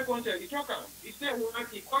Dr. Momoh Conteh he said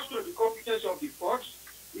he questioned the competence of the courts,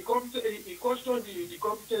 he questioned the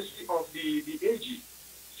competency of the AG.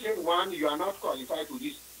 Saying one, you are not qualified to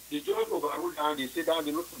this. The judge overruled and they say down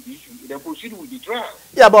the note of the issue. They proceed with the trial.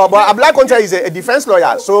 Yeah, but Momoh Conteh is a defense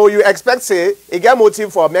lawyer, so you expect say a get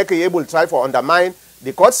motive for making able to try for undermine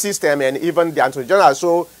the court system and even the Attorney General.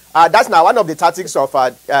 So that's now one of the tactics of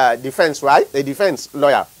defense, right? A defense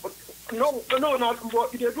lawyer. No.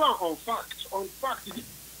 But they do it on fact. On fact, the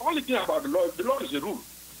only thing about the law is a rule.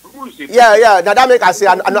 Yeah. Now that make I say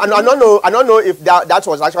I don't know if that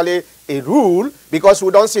was actually a rule because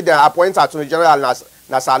we don't see the appointed Attorney General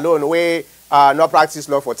Sierra Leone where not practice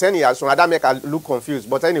law for 10 years. So that make I look confused.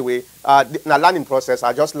 But anyway, the learning process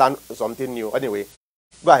I just learned something new. Anyway,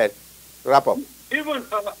 go ahead, wrap up. Even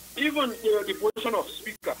the position of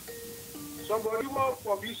speaker. Somebody work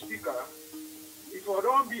for this speaker. If you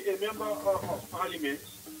don't be a member of parliament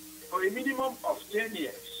for a minimum of 10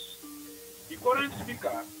 years. The current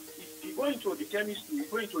speaker, if you go into the chemistry,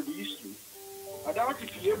 go into the history, I doubt if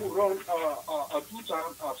he able to run a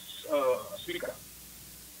 2-term speaker.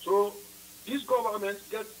 So this government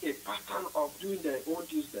gets a pattern of doing their own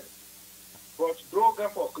things there. But don't go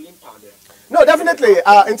for clean power there. No, definitely.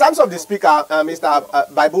 In terms of the speaker, Mr.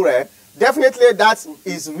 Baibure, definitely that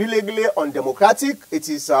is really undemocratic. It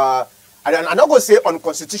is I'm not going to say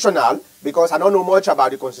unconstitutional because I don't know much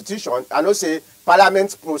about the constitution. I know say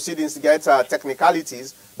parliament proceedings get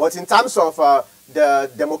technicalities, but in terms of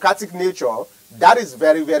the democratic nature, that is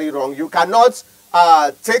very wrong. You cannot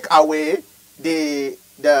take away the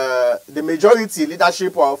majority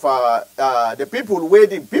leadership of the people where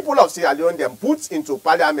the people of Sierra Leone them put into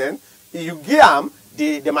parliament. You give them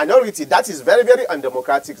the minority. That is very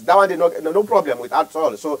undemocratic. That one no problem with at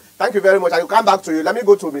all. So thank you very much. I will come back to you. Let me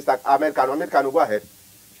go to Mr. Ahmed Kanu. Ahmed Kanu, go ahead.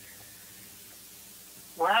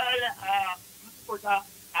 Well,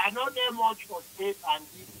 I know there much for state and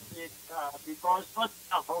this because first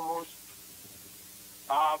and foremost,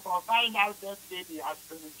 for find out that the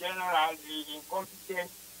Attorney General is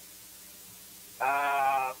incompetent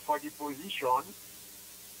for the position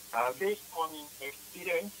based on his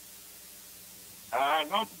experience.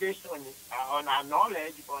 Not based on our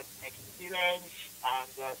knowledge, but experience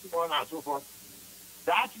and so on and so forth.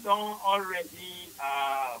 That don't already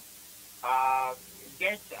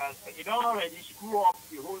it don't already screw up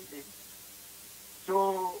the whole thing.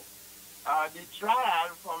 So the trial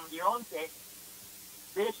from the onset,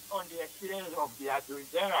 based on the experience of the Attorney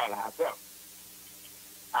General herself,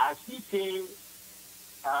 as he say,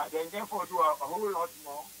 then therefore do a whole lot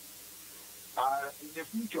more in the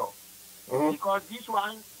future. Because this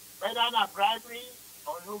one, whether not bribery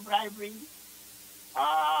or no bribery,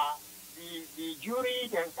 the jury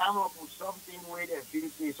can come up with something where they feel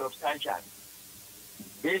is substantial,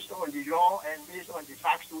 based on the law and based on the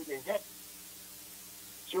facts we can get.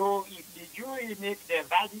 So if the jury makes their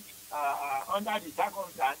verdict under the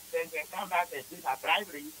circumstance, then they come back and say a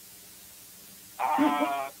bribery.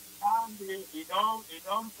 And it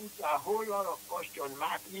don't put a whole lot of question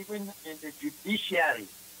mark even in the judiciary.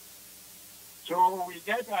 So we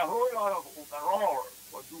get a whole lot of overall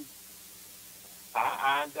for do.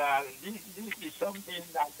 This is something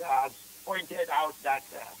that has pointed out that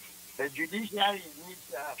the judiciary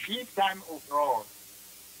needs big time overall.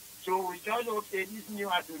 So we just hope that this new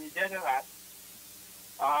Attorney General,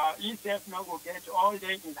 himself now will get all the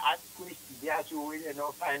inadequacies there so we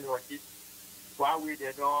don't find what it one way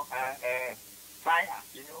they don't fire,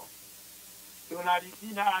 you know. So now the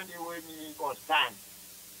thing and the way we concern.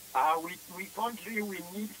 We country we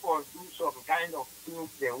need for do some kind of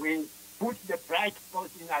things the way put the right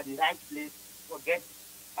person at the right place to get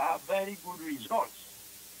very good results.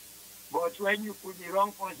 But when you put the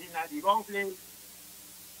wrong person at the wrong place,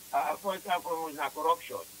 first and foremost,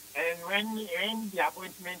 corruption. And when the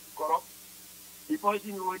appointment corrupt, The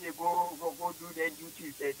person when they go do their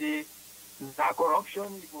duties, they corruption,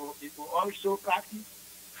 it will also practice,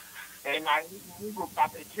 and we go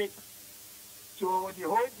perpetrate. So the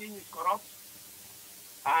whole thing is corrupt,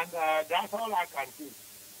 and that's all I can say.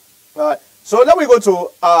 All right. So now we go to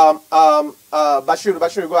Bashir.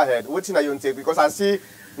 Bashir, go ahead. What thing are you take? Because I see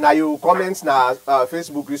now you comments now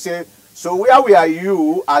Facebook. You say, so where were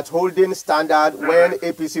you at holding standard when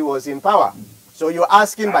APC was in power? So you're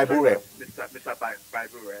asking by Bure. Mr.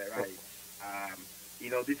 Bure, right? You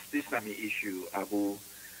know, this is an issue who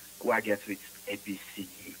I guess with APC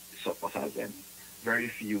supporters, and very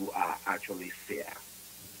few are actually fair.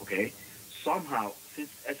 Okay, somehow since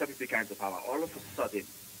SPP came to power, all of a sudden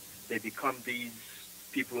they become these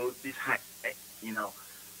people, these high, you know,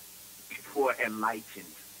 people who are enlightened,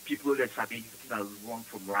 people that are being wrong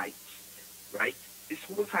from right, right? This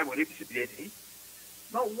whole time when APC did it,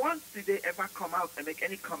 not once did they ever come out and make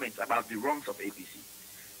any comments about the wrongs of APC.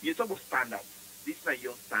 You talk about standards. This is not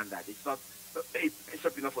your standard. It's not. It's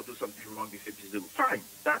not enough for do something wrong. This APC do fine.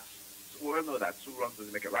 That's we all know that two wrongs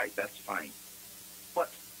doesn't make it right. That's fine.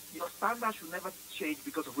 But your standard should never change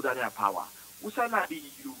because of who that have power. Who standard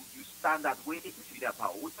you standard where APC their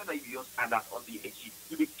power? Who standard your standard on the AG?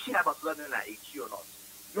 You be care about whether they're AG or not.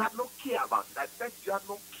 You have no care about it. I bet you have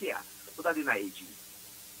no care whether they're AG.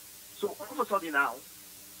 So all of a sudden now,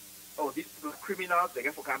 oh, these people are criminals, they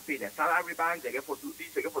get for campaign, their salary bank, they get for do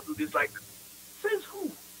this, they get for do this. Like, says who?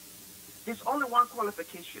 There's only one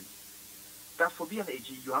qualification. That for being an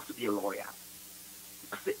AG, you have to be a lawyer.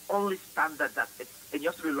 That's the only standard that and you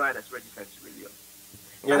have to be a lawyer that's registered in Sierra Leone.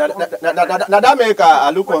 Yeah, now that make I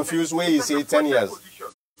look confused where you say 10 years.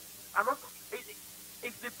 I'm not,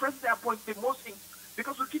 it's the president appoints the most thing,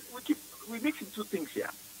 because we mix in two things here.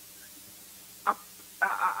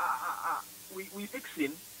 We mix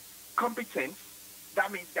in competence,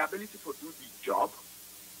 that means the ability to do the job,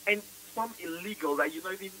 and some illegal that you're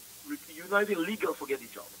not even legal for getting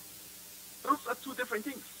the job. Those are two different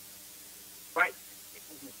things, right?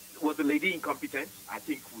 Was the lady incompetent? I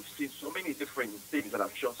think we've seen so many different things that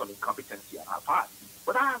have shown some incompetency on her part,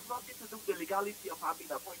 but that has nothing to do with the legality of her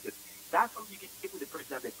being appointed. That's something you can take with the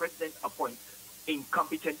president. The president appoints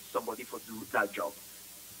incompetent somebody for do that job,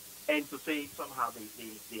 and to say somehow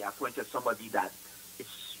they appointed somebody that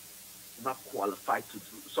is not qualified to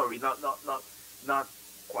do. Sorry, not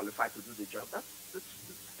qualified to do the job.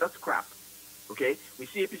 That's crap. Okay, we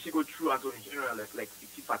see APC go through as in general like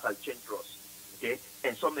 50 fatal change us. Okay,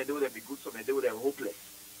 and some they will be good, some they will be hopeless.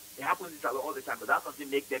 It happens all the time, but that doesn't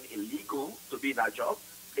make them illegal to be in that job.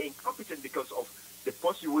 They're incompetent because of the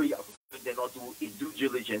person who they not do in due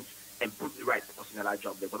diligence and put the right person in that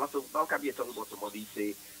job there. But also, now can be a talk about somebody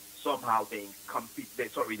say somehow they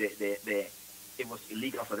it was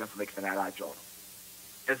illegal for them to make another job.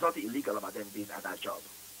 It's not illegal about them being at that job.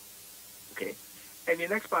 Okay. And the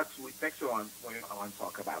next part, next one, I want to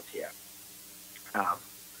talk about here,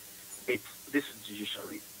 it's this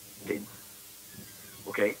judiciary thing.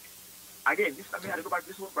 Okay. Again, I had to go back to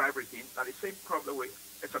this whole bribery thing. Now the same problem with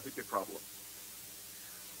SPP problem.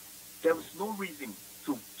 There was no reason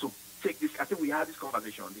to take this. I think we had this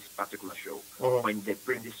conversation on this particular show when they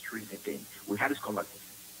bring this treason thing. We had this conversation.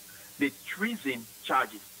 The treason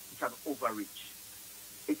charges, it's an overreach.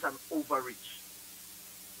 It's an overreach.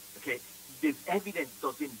 Okay? The evidence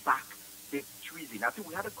doesn't back the treason. I think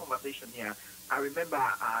we had a conversation here. I remember,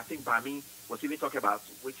 I think Bami was even talking about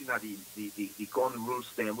waiting at the gun rules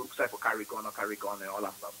then, we decide for carry gun or carry gun and all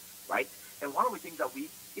that stuff, right? And one of the things that we,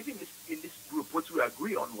 even in this group, what we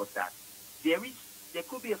agree on was that there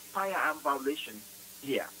could be a firearm violation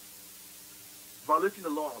here. Violating the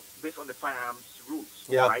law based on the firearms rules,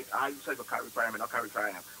 right? I decide for carry firearm and not carry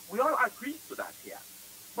firearm. We all agree to that here.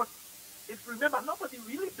 But if you remember, nobody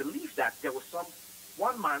really believed that there was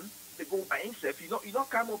one man to go by himself. You don't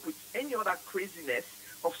come up with any other craziness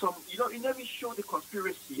of some. You never show the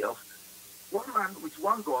conspiracy of one man with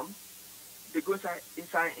one gun. They go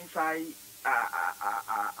inside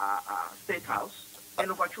state house and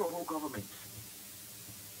overthrow a whole government.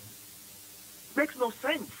 Makes no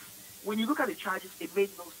sense. When you look at the charges, it made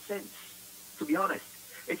no sense. To be honest,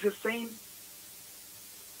 it's the same.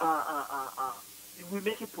 We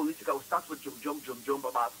make it political. We start with jump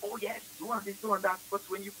about, oh yes, do this, do that. But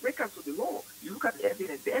when you break into the law, you look at the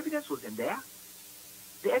evidence. The evidence was in there.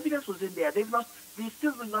 The evidence was in there. They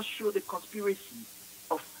still will not show the conspiracy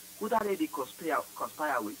of who that they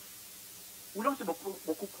conspire with. We don't say Moku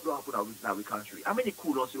could happen in our country. How many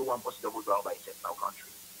could also one person that would go out by itself in our country?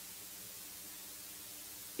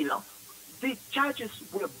 The charges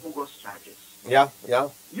were bogus charges. Yeah.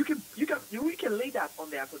 You can lay that on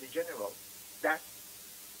the Attorney General that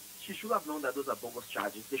she should have known that those are bogus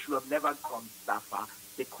charges. They should have never gone that far.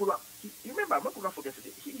 They could have. You remember, I'm not going to forget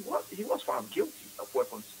it. He was found guilty of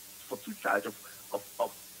weapons for 2 charges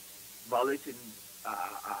of violating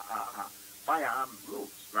firearm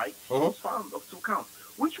rules, right? He was found of 2 counts,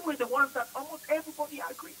 which were the ones that almost everybody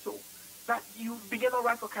agreed to. That you began a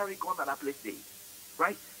right to carry a gun at that place day,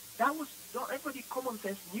 right? That was not everybody. Common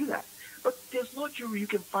sense knew that, but there's no jury you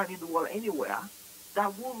can find in the world anywhere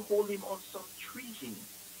that will hold him on some treason.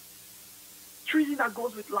 Treason that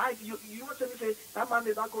goes with life. You want to say that man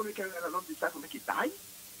is not going to carry a gun decide to make it die?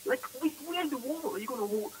 Like where in the world are you going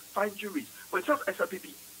to find juries? But it's not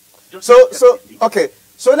SLPP. So okay.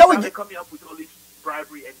 So now they're coming up with all this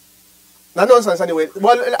bribery and. No nonsense anyway.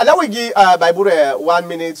 Well, now we give Baibure 1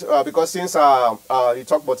 minute because since you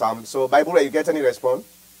talk about so Baibure, you get any response?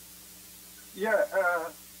 Yeah,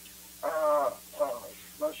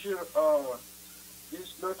 Bashir,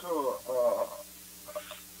 this not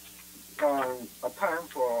a time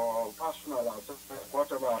for personal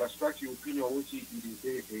whatever. I respect your opinion, which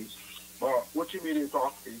it is, but what you mean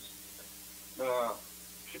talk is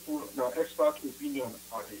people, expert opinion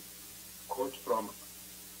on the quote from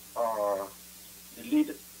the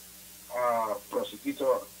lead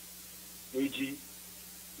prosecutor, AG,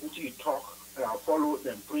 which he talk, follow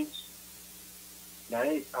them prints. Now,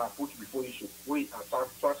 put before you should wait attack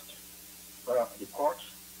first the court,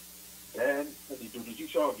 then the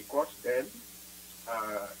jurisdiction of the court, then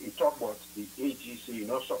he talk about the AG say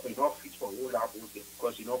not fit for all that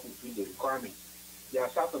because you not fulfill the requirements. There are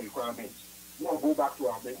certain requirements. We won't go back to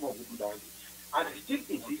our make more people down. And it still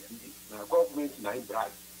exists in the government in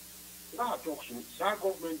bribe. Now I talk to that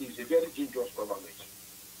government is a very dangerous government.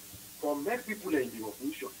 For many people in the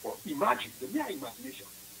opposition, for imagine, the mere imagination,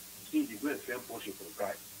 say they go and firm portion for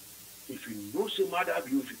bribe. If you know some other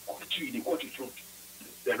abuse, they cut it short,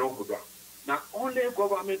 they don't go down. Now only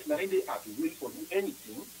government now they have to wait for do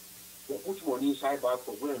anything, for put money inside bag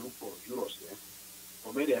for go and look for euros there,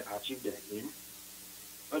 for may they achieve their aim.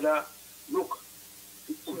 And look,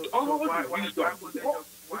 when they talk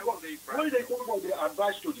about the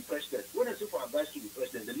advice to the president, when they say for advice to the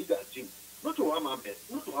president, the legal team, not to one man,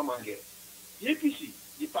 not to one man here. The APC,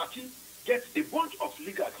 the party, gets a bunch of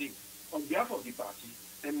legal team on behalf of the party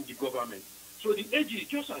and the government. So the AG is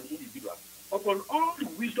just an individual. Upon all the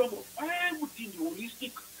wisdom of everything, the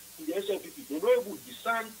holistic in the SLPP, they know able to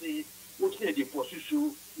discern the what they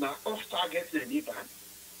pursue now off targets and even,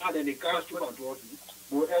 and then they can't do and do.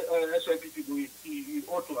 But SLPP we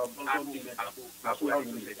ought to have done something.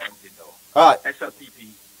 SLPP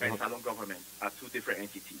and Salon government are 2 different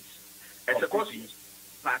entities. SLPP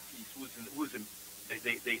parties who's in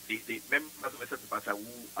the members of SLPP party who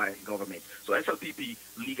are in government. So SLPP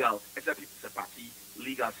SLPP is a party,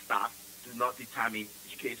 legal staff do not determine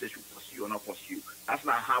which cases should pursue or not pursue. That's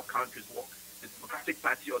not how countries work. The Democratic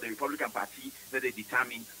Party or the Republican Party, that they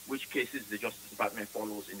determine which cases the Justice Department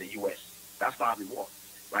follows in the U.S. That's not how it works,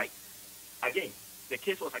 right? Again, the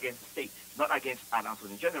case was against the state, not against an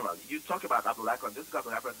attorney general. You talk about Abdullah Conteh. This guy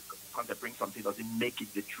Conteh brings something, doesn't make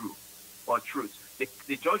it the truth or truth.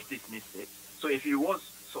 The judge dismissed it. So if he was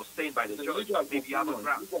sustained by the judge, maybe you have a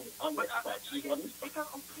ground. But it's an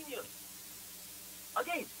opinion.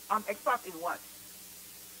 Again, I'm expert in what?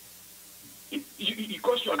 You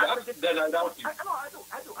question that? Then I doubt it. I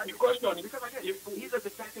do. You question it. Because again, he's a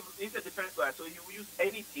defense lawyer, so he will use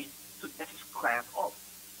anything to get his client off.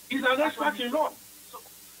 He's an expert in law. So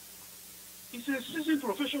he's a seasoned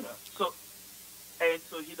professional. So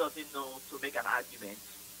he doesn't know to make an argument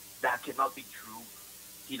that cannot be true.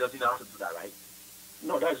 He doesn't know how to do that, right?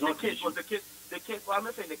 No, that's not the case. Well, I'm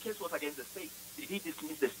not saying the case was against the state. Did he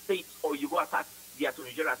dismiss the state, or you go attack the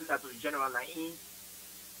attorney general? The attorney general,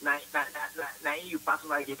 you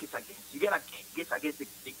personally get case against. You get a case against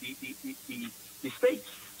the state.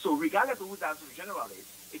 So regardless of who the attorney general is,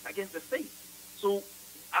 it's against the state. So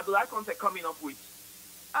Abdullah Conteh coming up with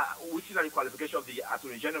which is the qualification of the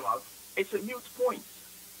attorney general, it's a mute point.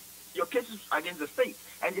 Your case is against the state,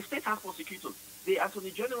 and the state has prosecutors. The attorney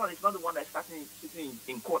general is not the one that's sitting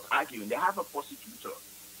in court arguing. They have a prosecutor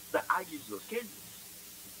that argues those cases.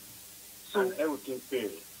 So everything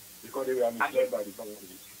failed because they were misled by the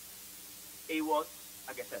government. It was,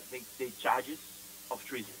 like I said, the charges of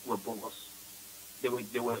treason were bogus. They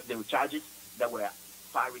were charges that were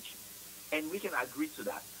far-reaching, and we can agree to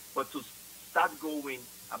that. But to start going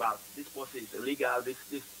about this person is illegal, this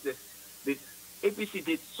APC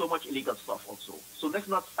did so much illegal stuff also. So let's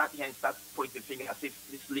not start here and start pointing the finger as if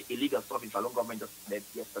this illegal stuff in Salon government just did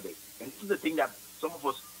yesterday. And this is the thing that some of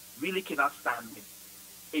us really cannot stand with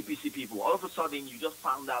APC people. All of a sudden, you just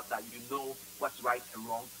found out that you know what's right and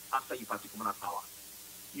wrong after you party communal power.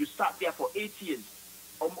 You sat there for 8 years,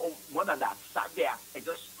 or more than that, sat there and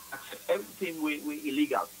just accept everything we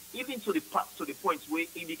illegal. Even to the point where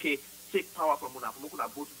indicate take power from Muna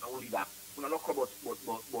vote to our leader. Muna not come but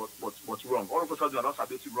wrong. All of a sudden, we are not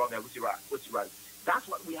ability wrong and what's right. That's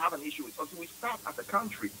what we have an issue with. Until we start as a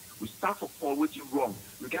country, we start for all which is wrong,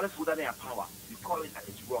 regardless of whether they are power. We call it that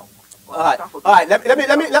it's wrong. All right. Let me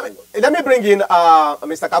bring in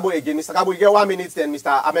Mr. Kabo again. Mr. Kabo, you get 1 minute. Then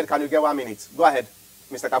Mr. Ahmed, can you get 1 minute? Go ahead,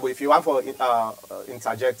 Mr. Kabo, if you want to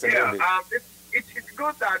interject. It's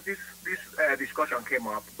good that this discussion came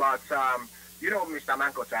up, but Mr.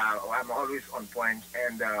 Mankota, I'm always on point,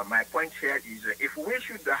 and my point here is if we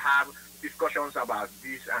should have discussions about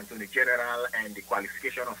this Attorney General and the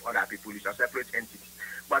qualification of other people is a separate entity.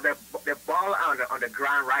 But the ball on the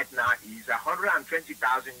ground right now is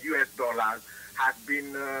 $120,000 has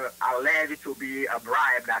been alleged to be a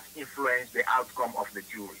bribe that influenced the outcome of the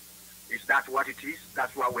jury. Is that what it is?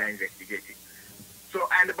 That's what we're investigating. So,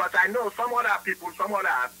 but I know some other people, some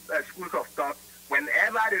other schools of thought,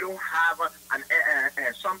 whenever they don't have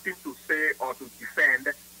something to say or to defend,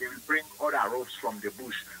 they will bring other ropes from the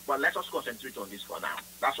bush. But let us concentrate on this for now.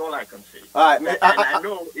 That's all I can say. All right, I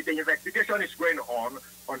know the investigation is going on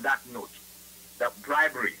that note. The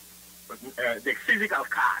bribery, the physical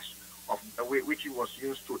cash of which it was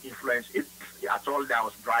used to influence, if at all there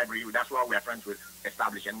was bribery, that's what we are trying to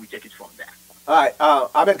establish, and we take it from there. All right,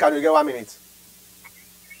 Ahmed, can you get 1 minute?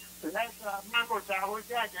 Like Mankota, I was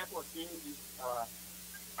there just for seeing this.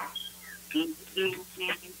 The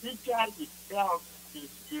picture itself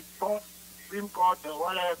is for Supreme Court or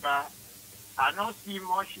whatever. I don't see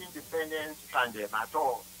much independence from them at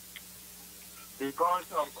all.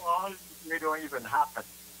 Because of all they don't even happen.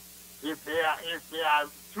 If they are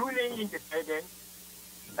truly independent,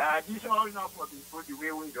 this all not for people the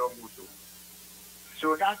way we don't go to.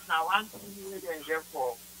 So that's now one thing we can get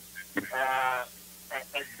for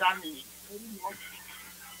examining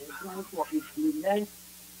for implement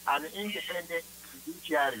an independent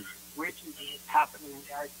judiciary, which is happening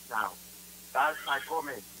right now. That's my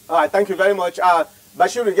comment. All right, thank you very much.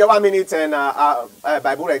 Bashir, you get 1 minute, and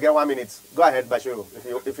Baibura, get 1 minute. Go ahead, Bashir,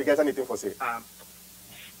 if you get anything for say.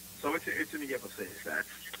 So it's me here for say is that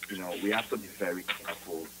we have to be very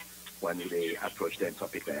careful when we approach the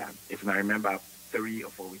topic there. If I remember 3 or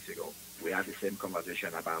 4 weeks ago, we had the same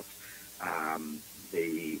conversation about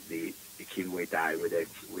the kid we died with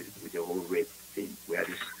the whole rape thing. We had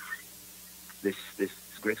this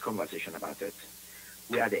great conversation about it.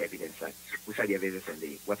 We had the evidence, we saw the evidence and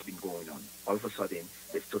what's been going on. All of a sudden,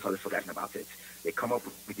 they've totally forgotten about it. They come up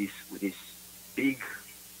with this big,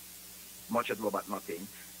 much ado about nothing,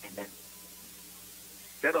 and then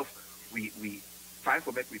instead of we try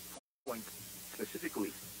to make point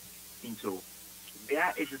specifically into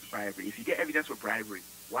where is this bribery. If you get evidence for bribery,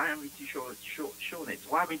 why haven't you shown it?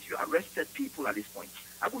 Why haven't you arrested people at this point?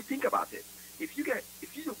 I would think about it. If you go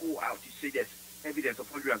out, you say there's evidence of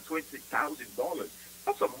 $120,000.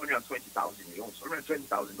 Not some $120,000 loans,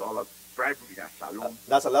 $120,000 bribery in a salon.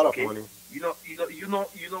 That's a lot of money. You don't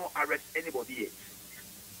arrest anybody yet.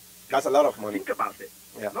 That's a lot of money. Think about it.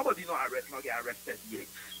 Yeah. Nobody not get arrested yet,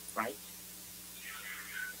 right?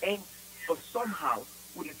 And but somehow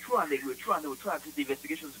with the true and the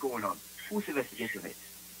investigation is going on. Who's investigating it?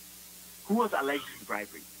 Who was alleged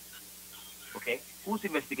bribery? Okay, who's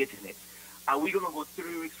investigating it? Are we gonna go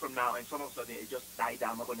 3 weeks from now and some of a sudden it just died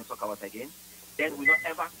down? I'm not gonna talk about it again. Then we don't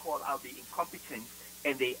ever call out the incompetence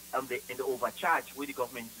and the overcharge what the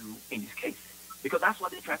government do in this case, because that's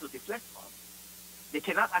what they try to deflect on. They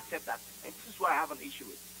cannot accept that, and this is why I have an issue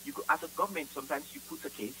with. You go, as a government, sometimes you put a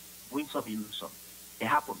case, win some, you lose some. It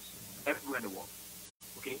happens everywhere in the world.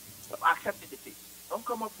 Okay, so accept the defeat. Don't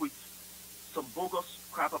come up with some bogus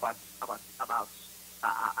crap about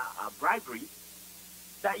bribery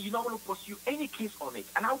that you're not going to pursue any case on it.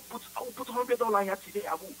 And I will put $100 here today.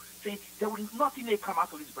 I will say there will nothing they come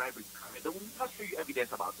out of this bribery. They will not show you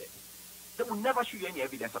evidence about it. They will never show you any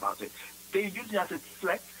evidence about it. They use it as a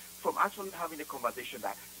threat from actually having a conversation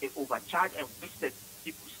that it overcharged and wasted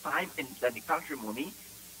people's time and the country money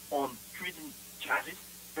on treason charges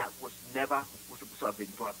that was supposed to have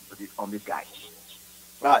been brought on this guy.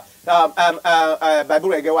 Right.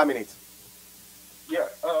 Baibura, get 1 minute. Yeah,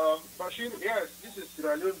 Bashir, yes, this is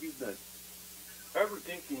Sierra Leone business.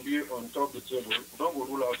 Everything can be on top of the table. Don't go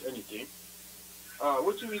rule out anything.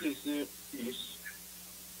 What you really say is,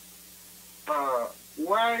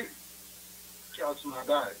 why Charles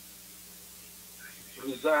Magai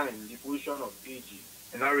resigned the position of AG?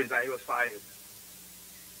 And not resign, he was fired.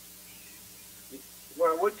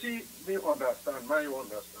 Well, what he may understand, my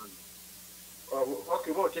understanding.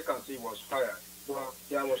 Okay, what you can say was fired. But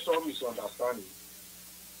there was some misunderstanding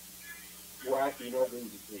why he not going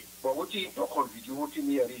the way. But what he talk on video, what he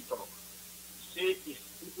near it talk. Say if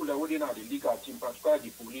people that wouldn't have the legal team, particularly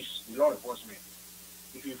the police, the law enforcement,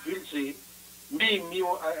 if you feel say me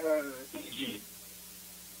EG,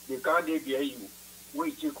 they can't bear you,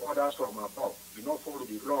 we take orders from above, you not follow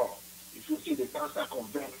the law. If you see the cancer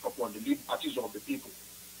convent upon the liberties of the people,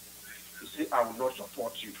 you say, I will not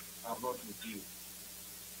support you, I will not with you.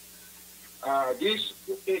 This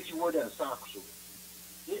 80 word and sack, so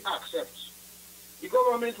they accept. The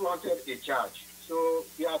government wanted a charge, so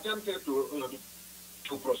they attempted to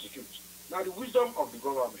prosecute. Now, the wisdom of the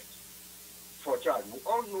government for charge, we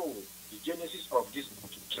all know the genesis of this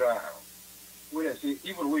trial. When I say,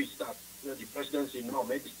 even when it starts, the president said, no,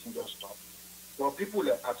 make this thing just stop. But people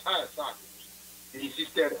at higher circles, they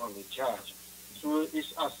insisted on the charge. So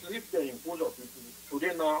it's as if they impose on people.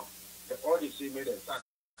 Today now, all they say made them sack.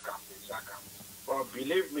 But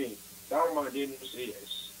believe me, that man didn't say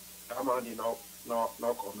yes. That man did not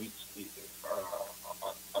commit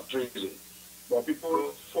a treason. But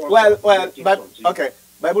people okay.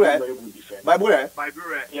 Bible, yes. I'm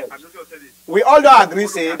just gonna say this. We all don't agree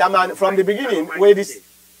say that man from the beginning where this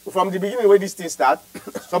thing start.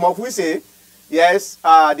 Some of we say yes,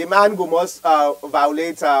 the man who must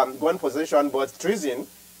violate gun possession, but treason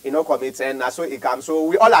he not commit, and so he comes. So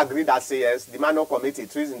we all agree that say yes, the man not commit a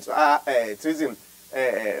treason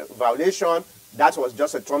violation. That was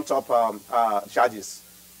just a trumped up charges.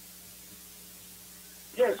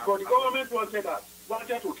 Yes, but the government wanted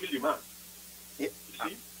to kill the man. Yeah. You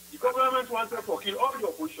see, the government wanted to kill all the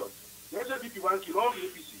opposition. The SLPP want to kill all the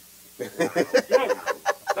APC. Yes,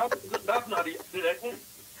 that's not the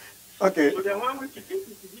Okay. So they want to kill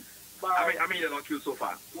APC. I mean, they don't kill so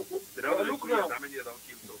far. They don't look kill, now. I mean, they don't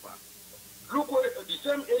kill so far. Look, the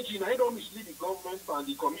same agent, I don't mislead the government and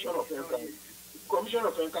the Commission of Inquiry. The Commission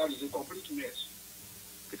of Inquiry is a complete mess.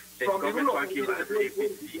 The government don't kill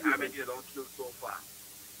APC, I mean, they don't kill so far.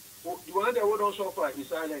 The one that don't suffer is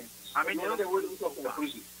silent. I mean, the one that don't suffer in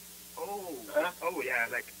prison. Oh yeah,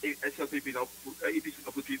 like SLPP don't put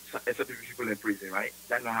SLPP people in prison, right?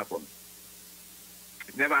 That not happen.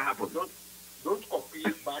 It never happened. Don't copy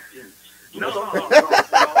bad things. No. I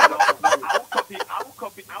will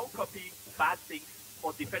copy bad things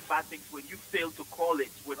or defend bad things when you fail to call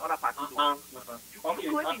it when other parties do.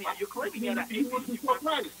 You're claiming that you will be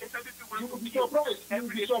surprised. You will be surprised. You will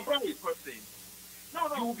be surprised. You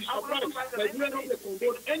will be surprised that you are not going to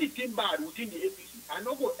condone anything bad within the APC. I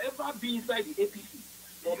not go ever be inside the APC.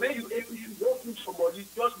 Or maybe APC don't put somebody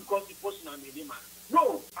just because the person is a man.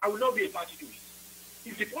 No, I will not be a party to it.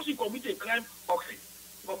 If the person commit a crime, okay.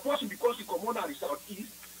 But person because he come on the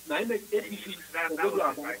southeast, now he make APC.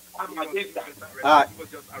 I'm against that. He was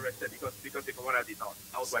just arrested because the commander did not.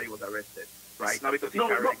 That was why he was arrested, right? Not because he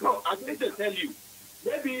carried a gun. I didn't tell you.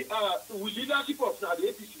 Maybe with leadership of the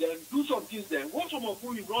APC, then do some things then. What some of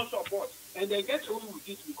who you run support, and then get away with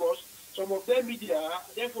it because some of them media,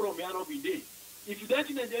 them forum may not be there. If you don't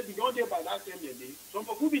think that they be not there by that time, then some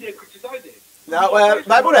of who be they criticize them. Now,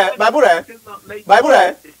 Bible, It's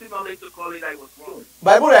still not late to call it I was wrong.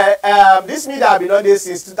 this media have been on this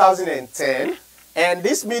since 2010, and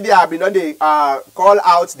this media have been on the call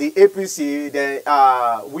out the APC.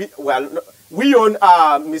 We own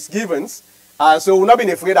misgivings, so we're not been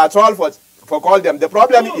afraid at all for call them. The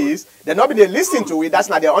problem is they're not been listening to it. That's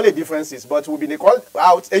not the only differences, but we've been called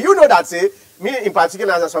out. And you know that say me in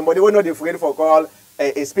particular as somebody we're not afraid for call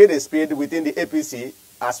a spade within the APC.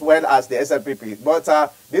 As well as the SLPP. But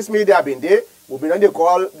this media have been there. We've been on the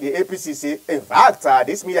call the APC say, in fact,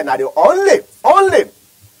 this media now the only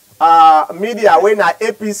media when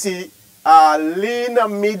APC lean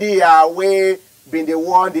media way been the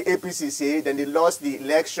one the APC say, then they lost the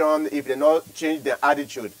election if they not change their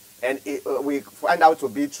attitude. And we find out to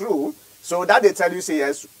be true. So that they tell you, say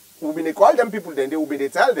yes, we've been call them people, then they will be they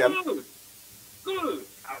tell them. Good.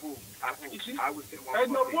 I would say one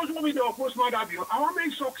and the opposition with the opposition Madabio, I want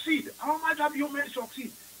to succeed. I want Madabio may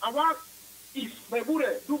succeed. I want if my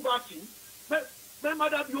Bure do bad thing, my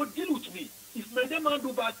Madabio deal with me. If my man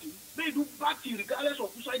do bad thing, they do bad thing regardless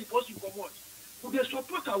of who side the person come on. Would they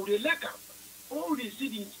support her, would they like her? All they see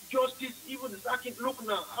the justice, even the second look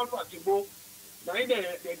now, Alpha Timbo, now they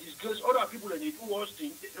disgrace other people and they do worse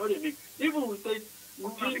things, they make. Even with that.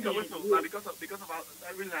 Because of our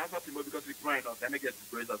really Alpha Timbo, because we crying out, they make it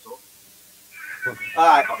disgrace as well.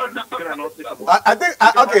 I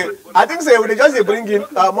think say we just bring in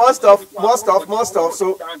more stuff. So,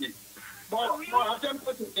 but I'm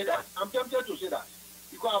tempted to say that.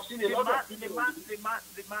 Because I've seen a lot of people. The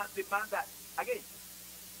man that again,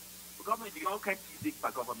 the government, you all can't see by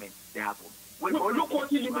government. They happen. Look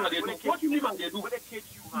what Lima they do. What Lima they do?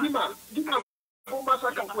 Lima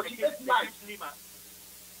massacre 48 lives.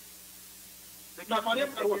 Now for them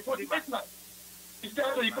there was 48 lives. Instead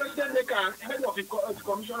the president make a head of the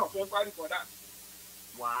commission of inquiry for that.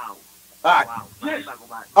 Wow. Wow. Yes.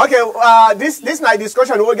 Okay, this night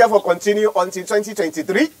discussion will get for continue until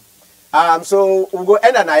 2023. So we'll go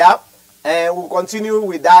end and and we'll continue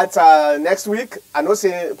with that next week. I know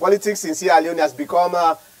say politics in Sierra Leone has become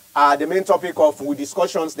the main topic of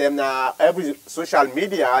discussions them every social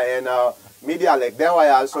media and media like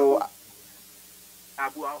that. So I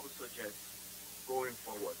would suggest going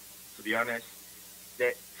forward, to be honest,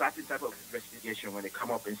 that certain type of investigation when they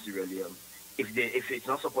come up in Sierra Leone, if it's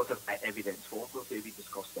not supported by evidence, we'll also maybe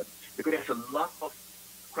discuss them. Because there's a lot of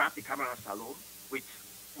crappy cameras alone, which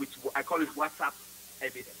I call it WhatsApp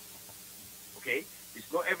evidence. Okay?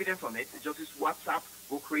 There's no evidence on it. It's just this WhatsApp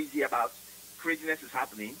go crazy about craziness is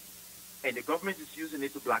happening, and the government is using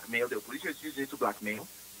it to blackmail, the opposition is using it to blackmail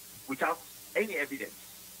without any evidence.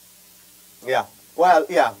 Yeah. Well,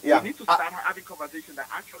 yeah. We need to start having conversations that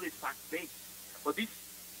actually is fact-based. But this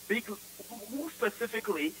big, who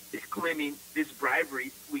specifically is claiming this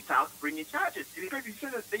bribery without bringing charges? Because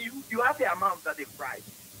you have the amount that they bribed,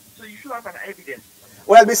 so you should have an evidence.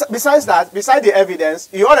 Well, besides the evidence,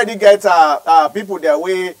 you already get people that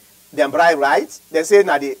way them bribe, right? They say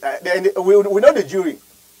now we know the jury,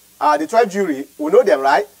 the 12 jury, we know them,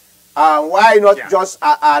 right? Why not just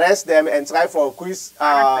arrest them and try for quiz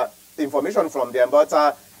information from them? But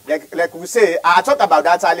like we say, I talked about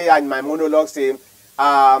that earlier in my monologue, saying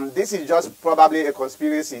this is just probably a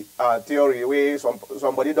conspiracy theory where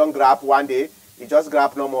somebody don't grab one day. He just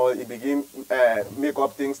grab no more, he begin make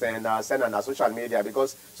up things and send on social media,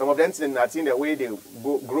 because some of them think the way they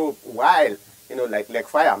grow wild, like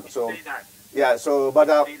fire. So yeah, so but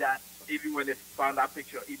say that even when they found that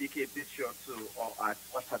picture, it became this shot to or at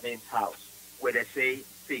what's her name's house, where they say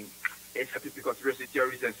things, except because conspiracy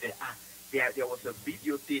theories and say there was a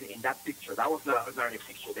video thing in that picture. That was not a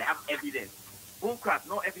picture. They have evidence. Bullcrap,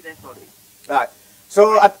 no evidence on it. Right.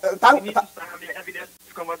 So we need to start having evidence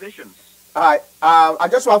conversations. Alright, I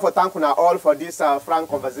just want to thank you all for this frank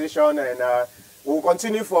conversation, and we'll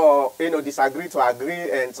continue for disagree to agree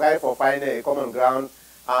and try for find a common ground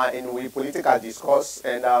in we political discourse,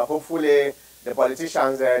 and hopefully the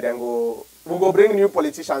politicians then we'll go bring new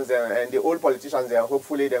politicians and the old politicians there.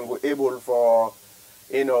 Hopefully then go able for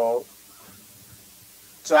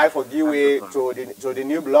try for give way to the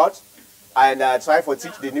new blood and try for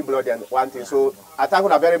teach the new blood and one thing. So I thank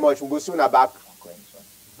you very much. We'll go soon back.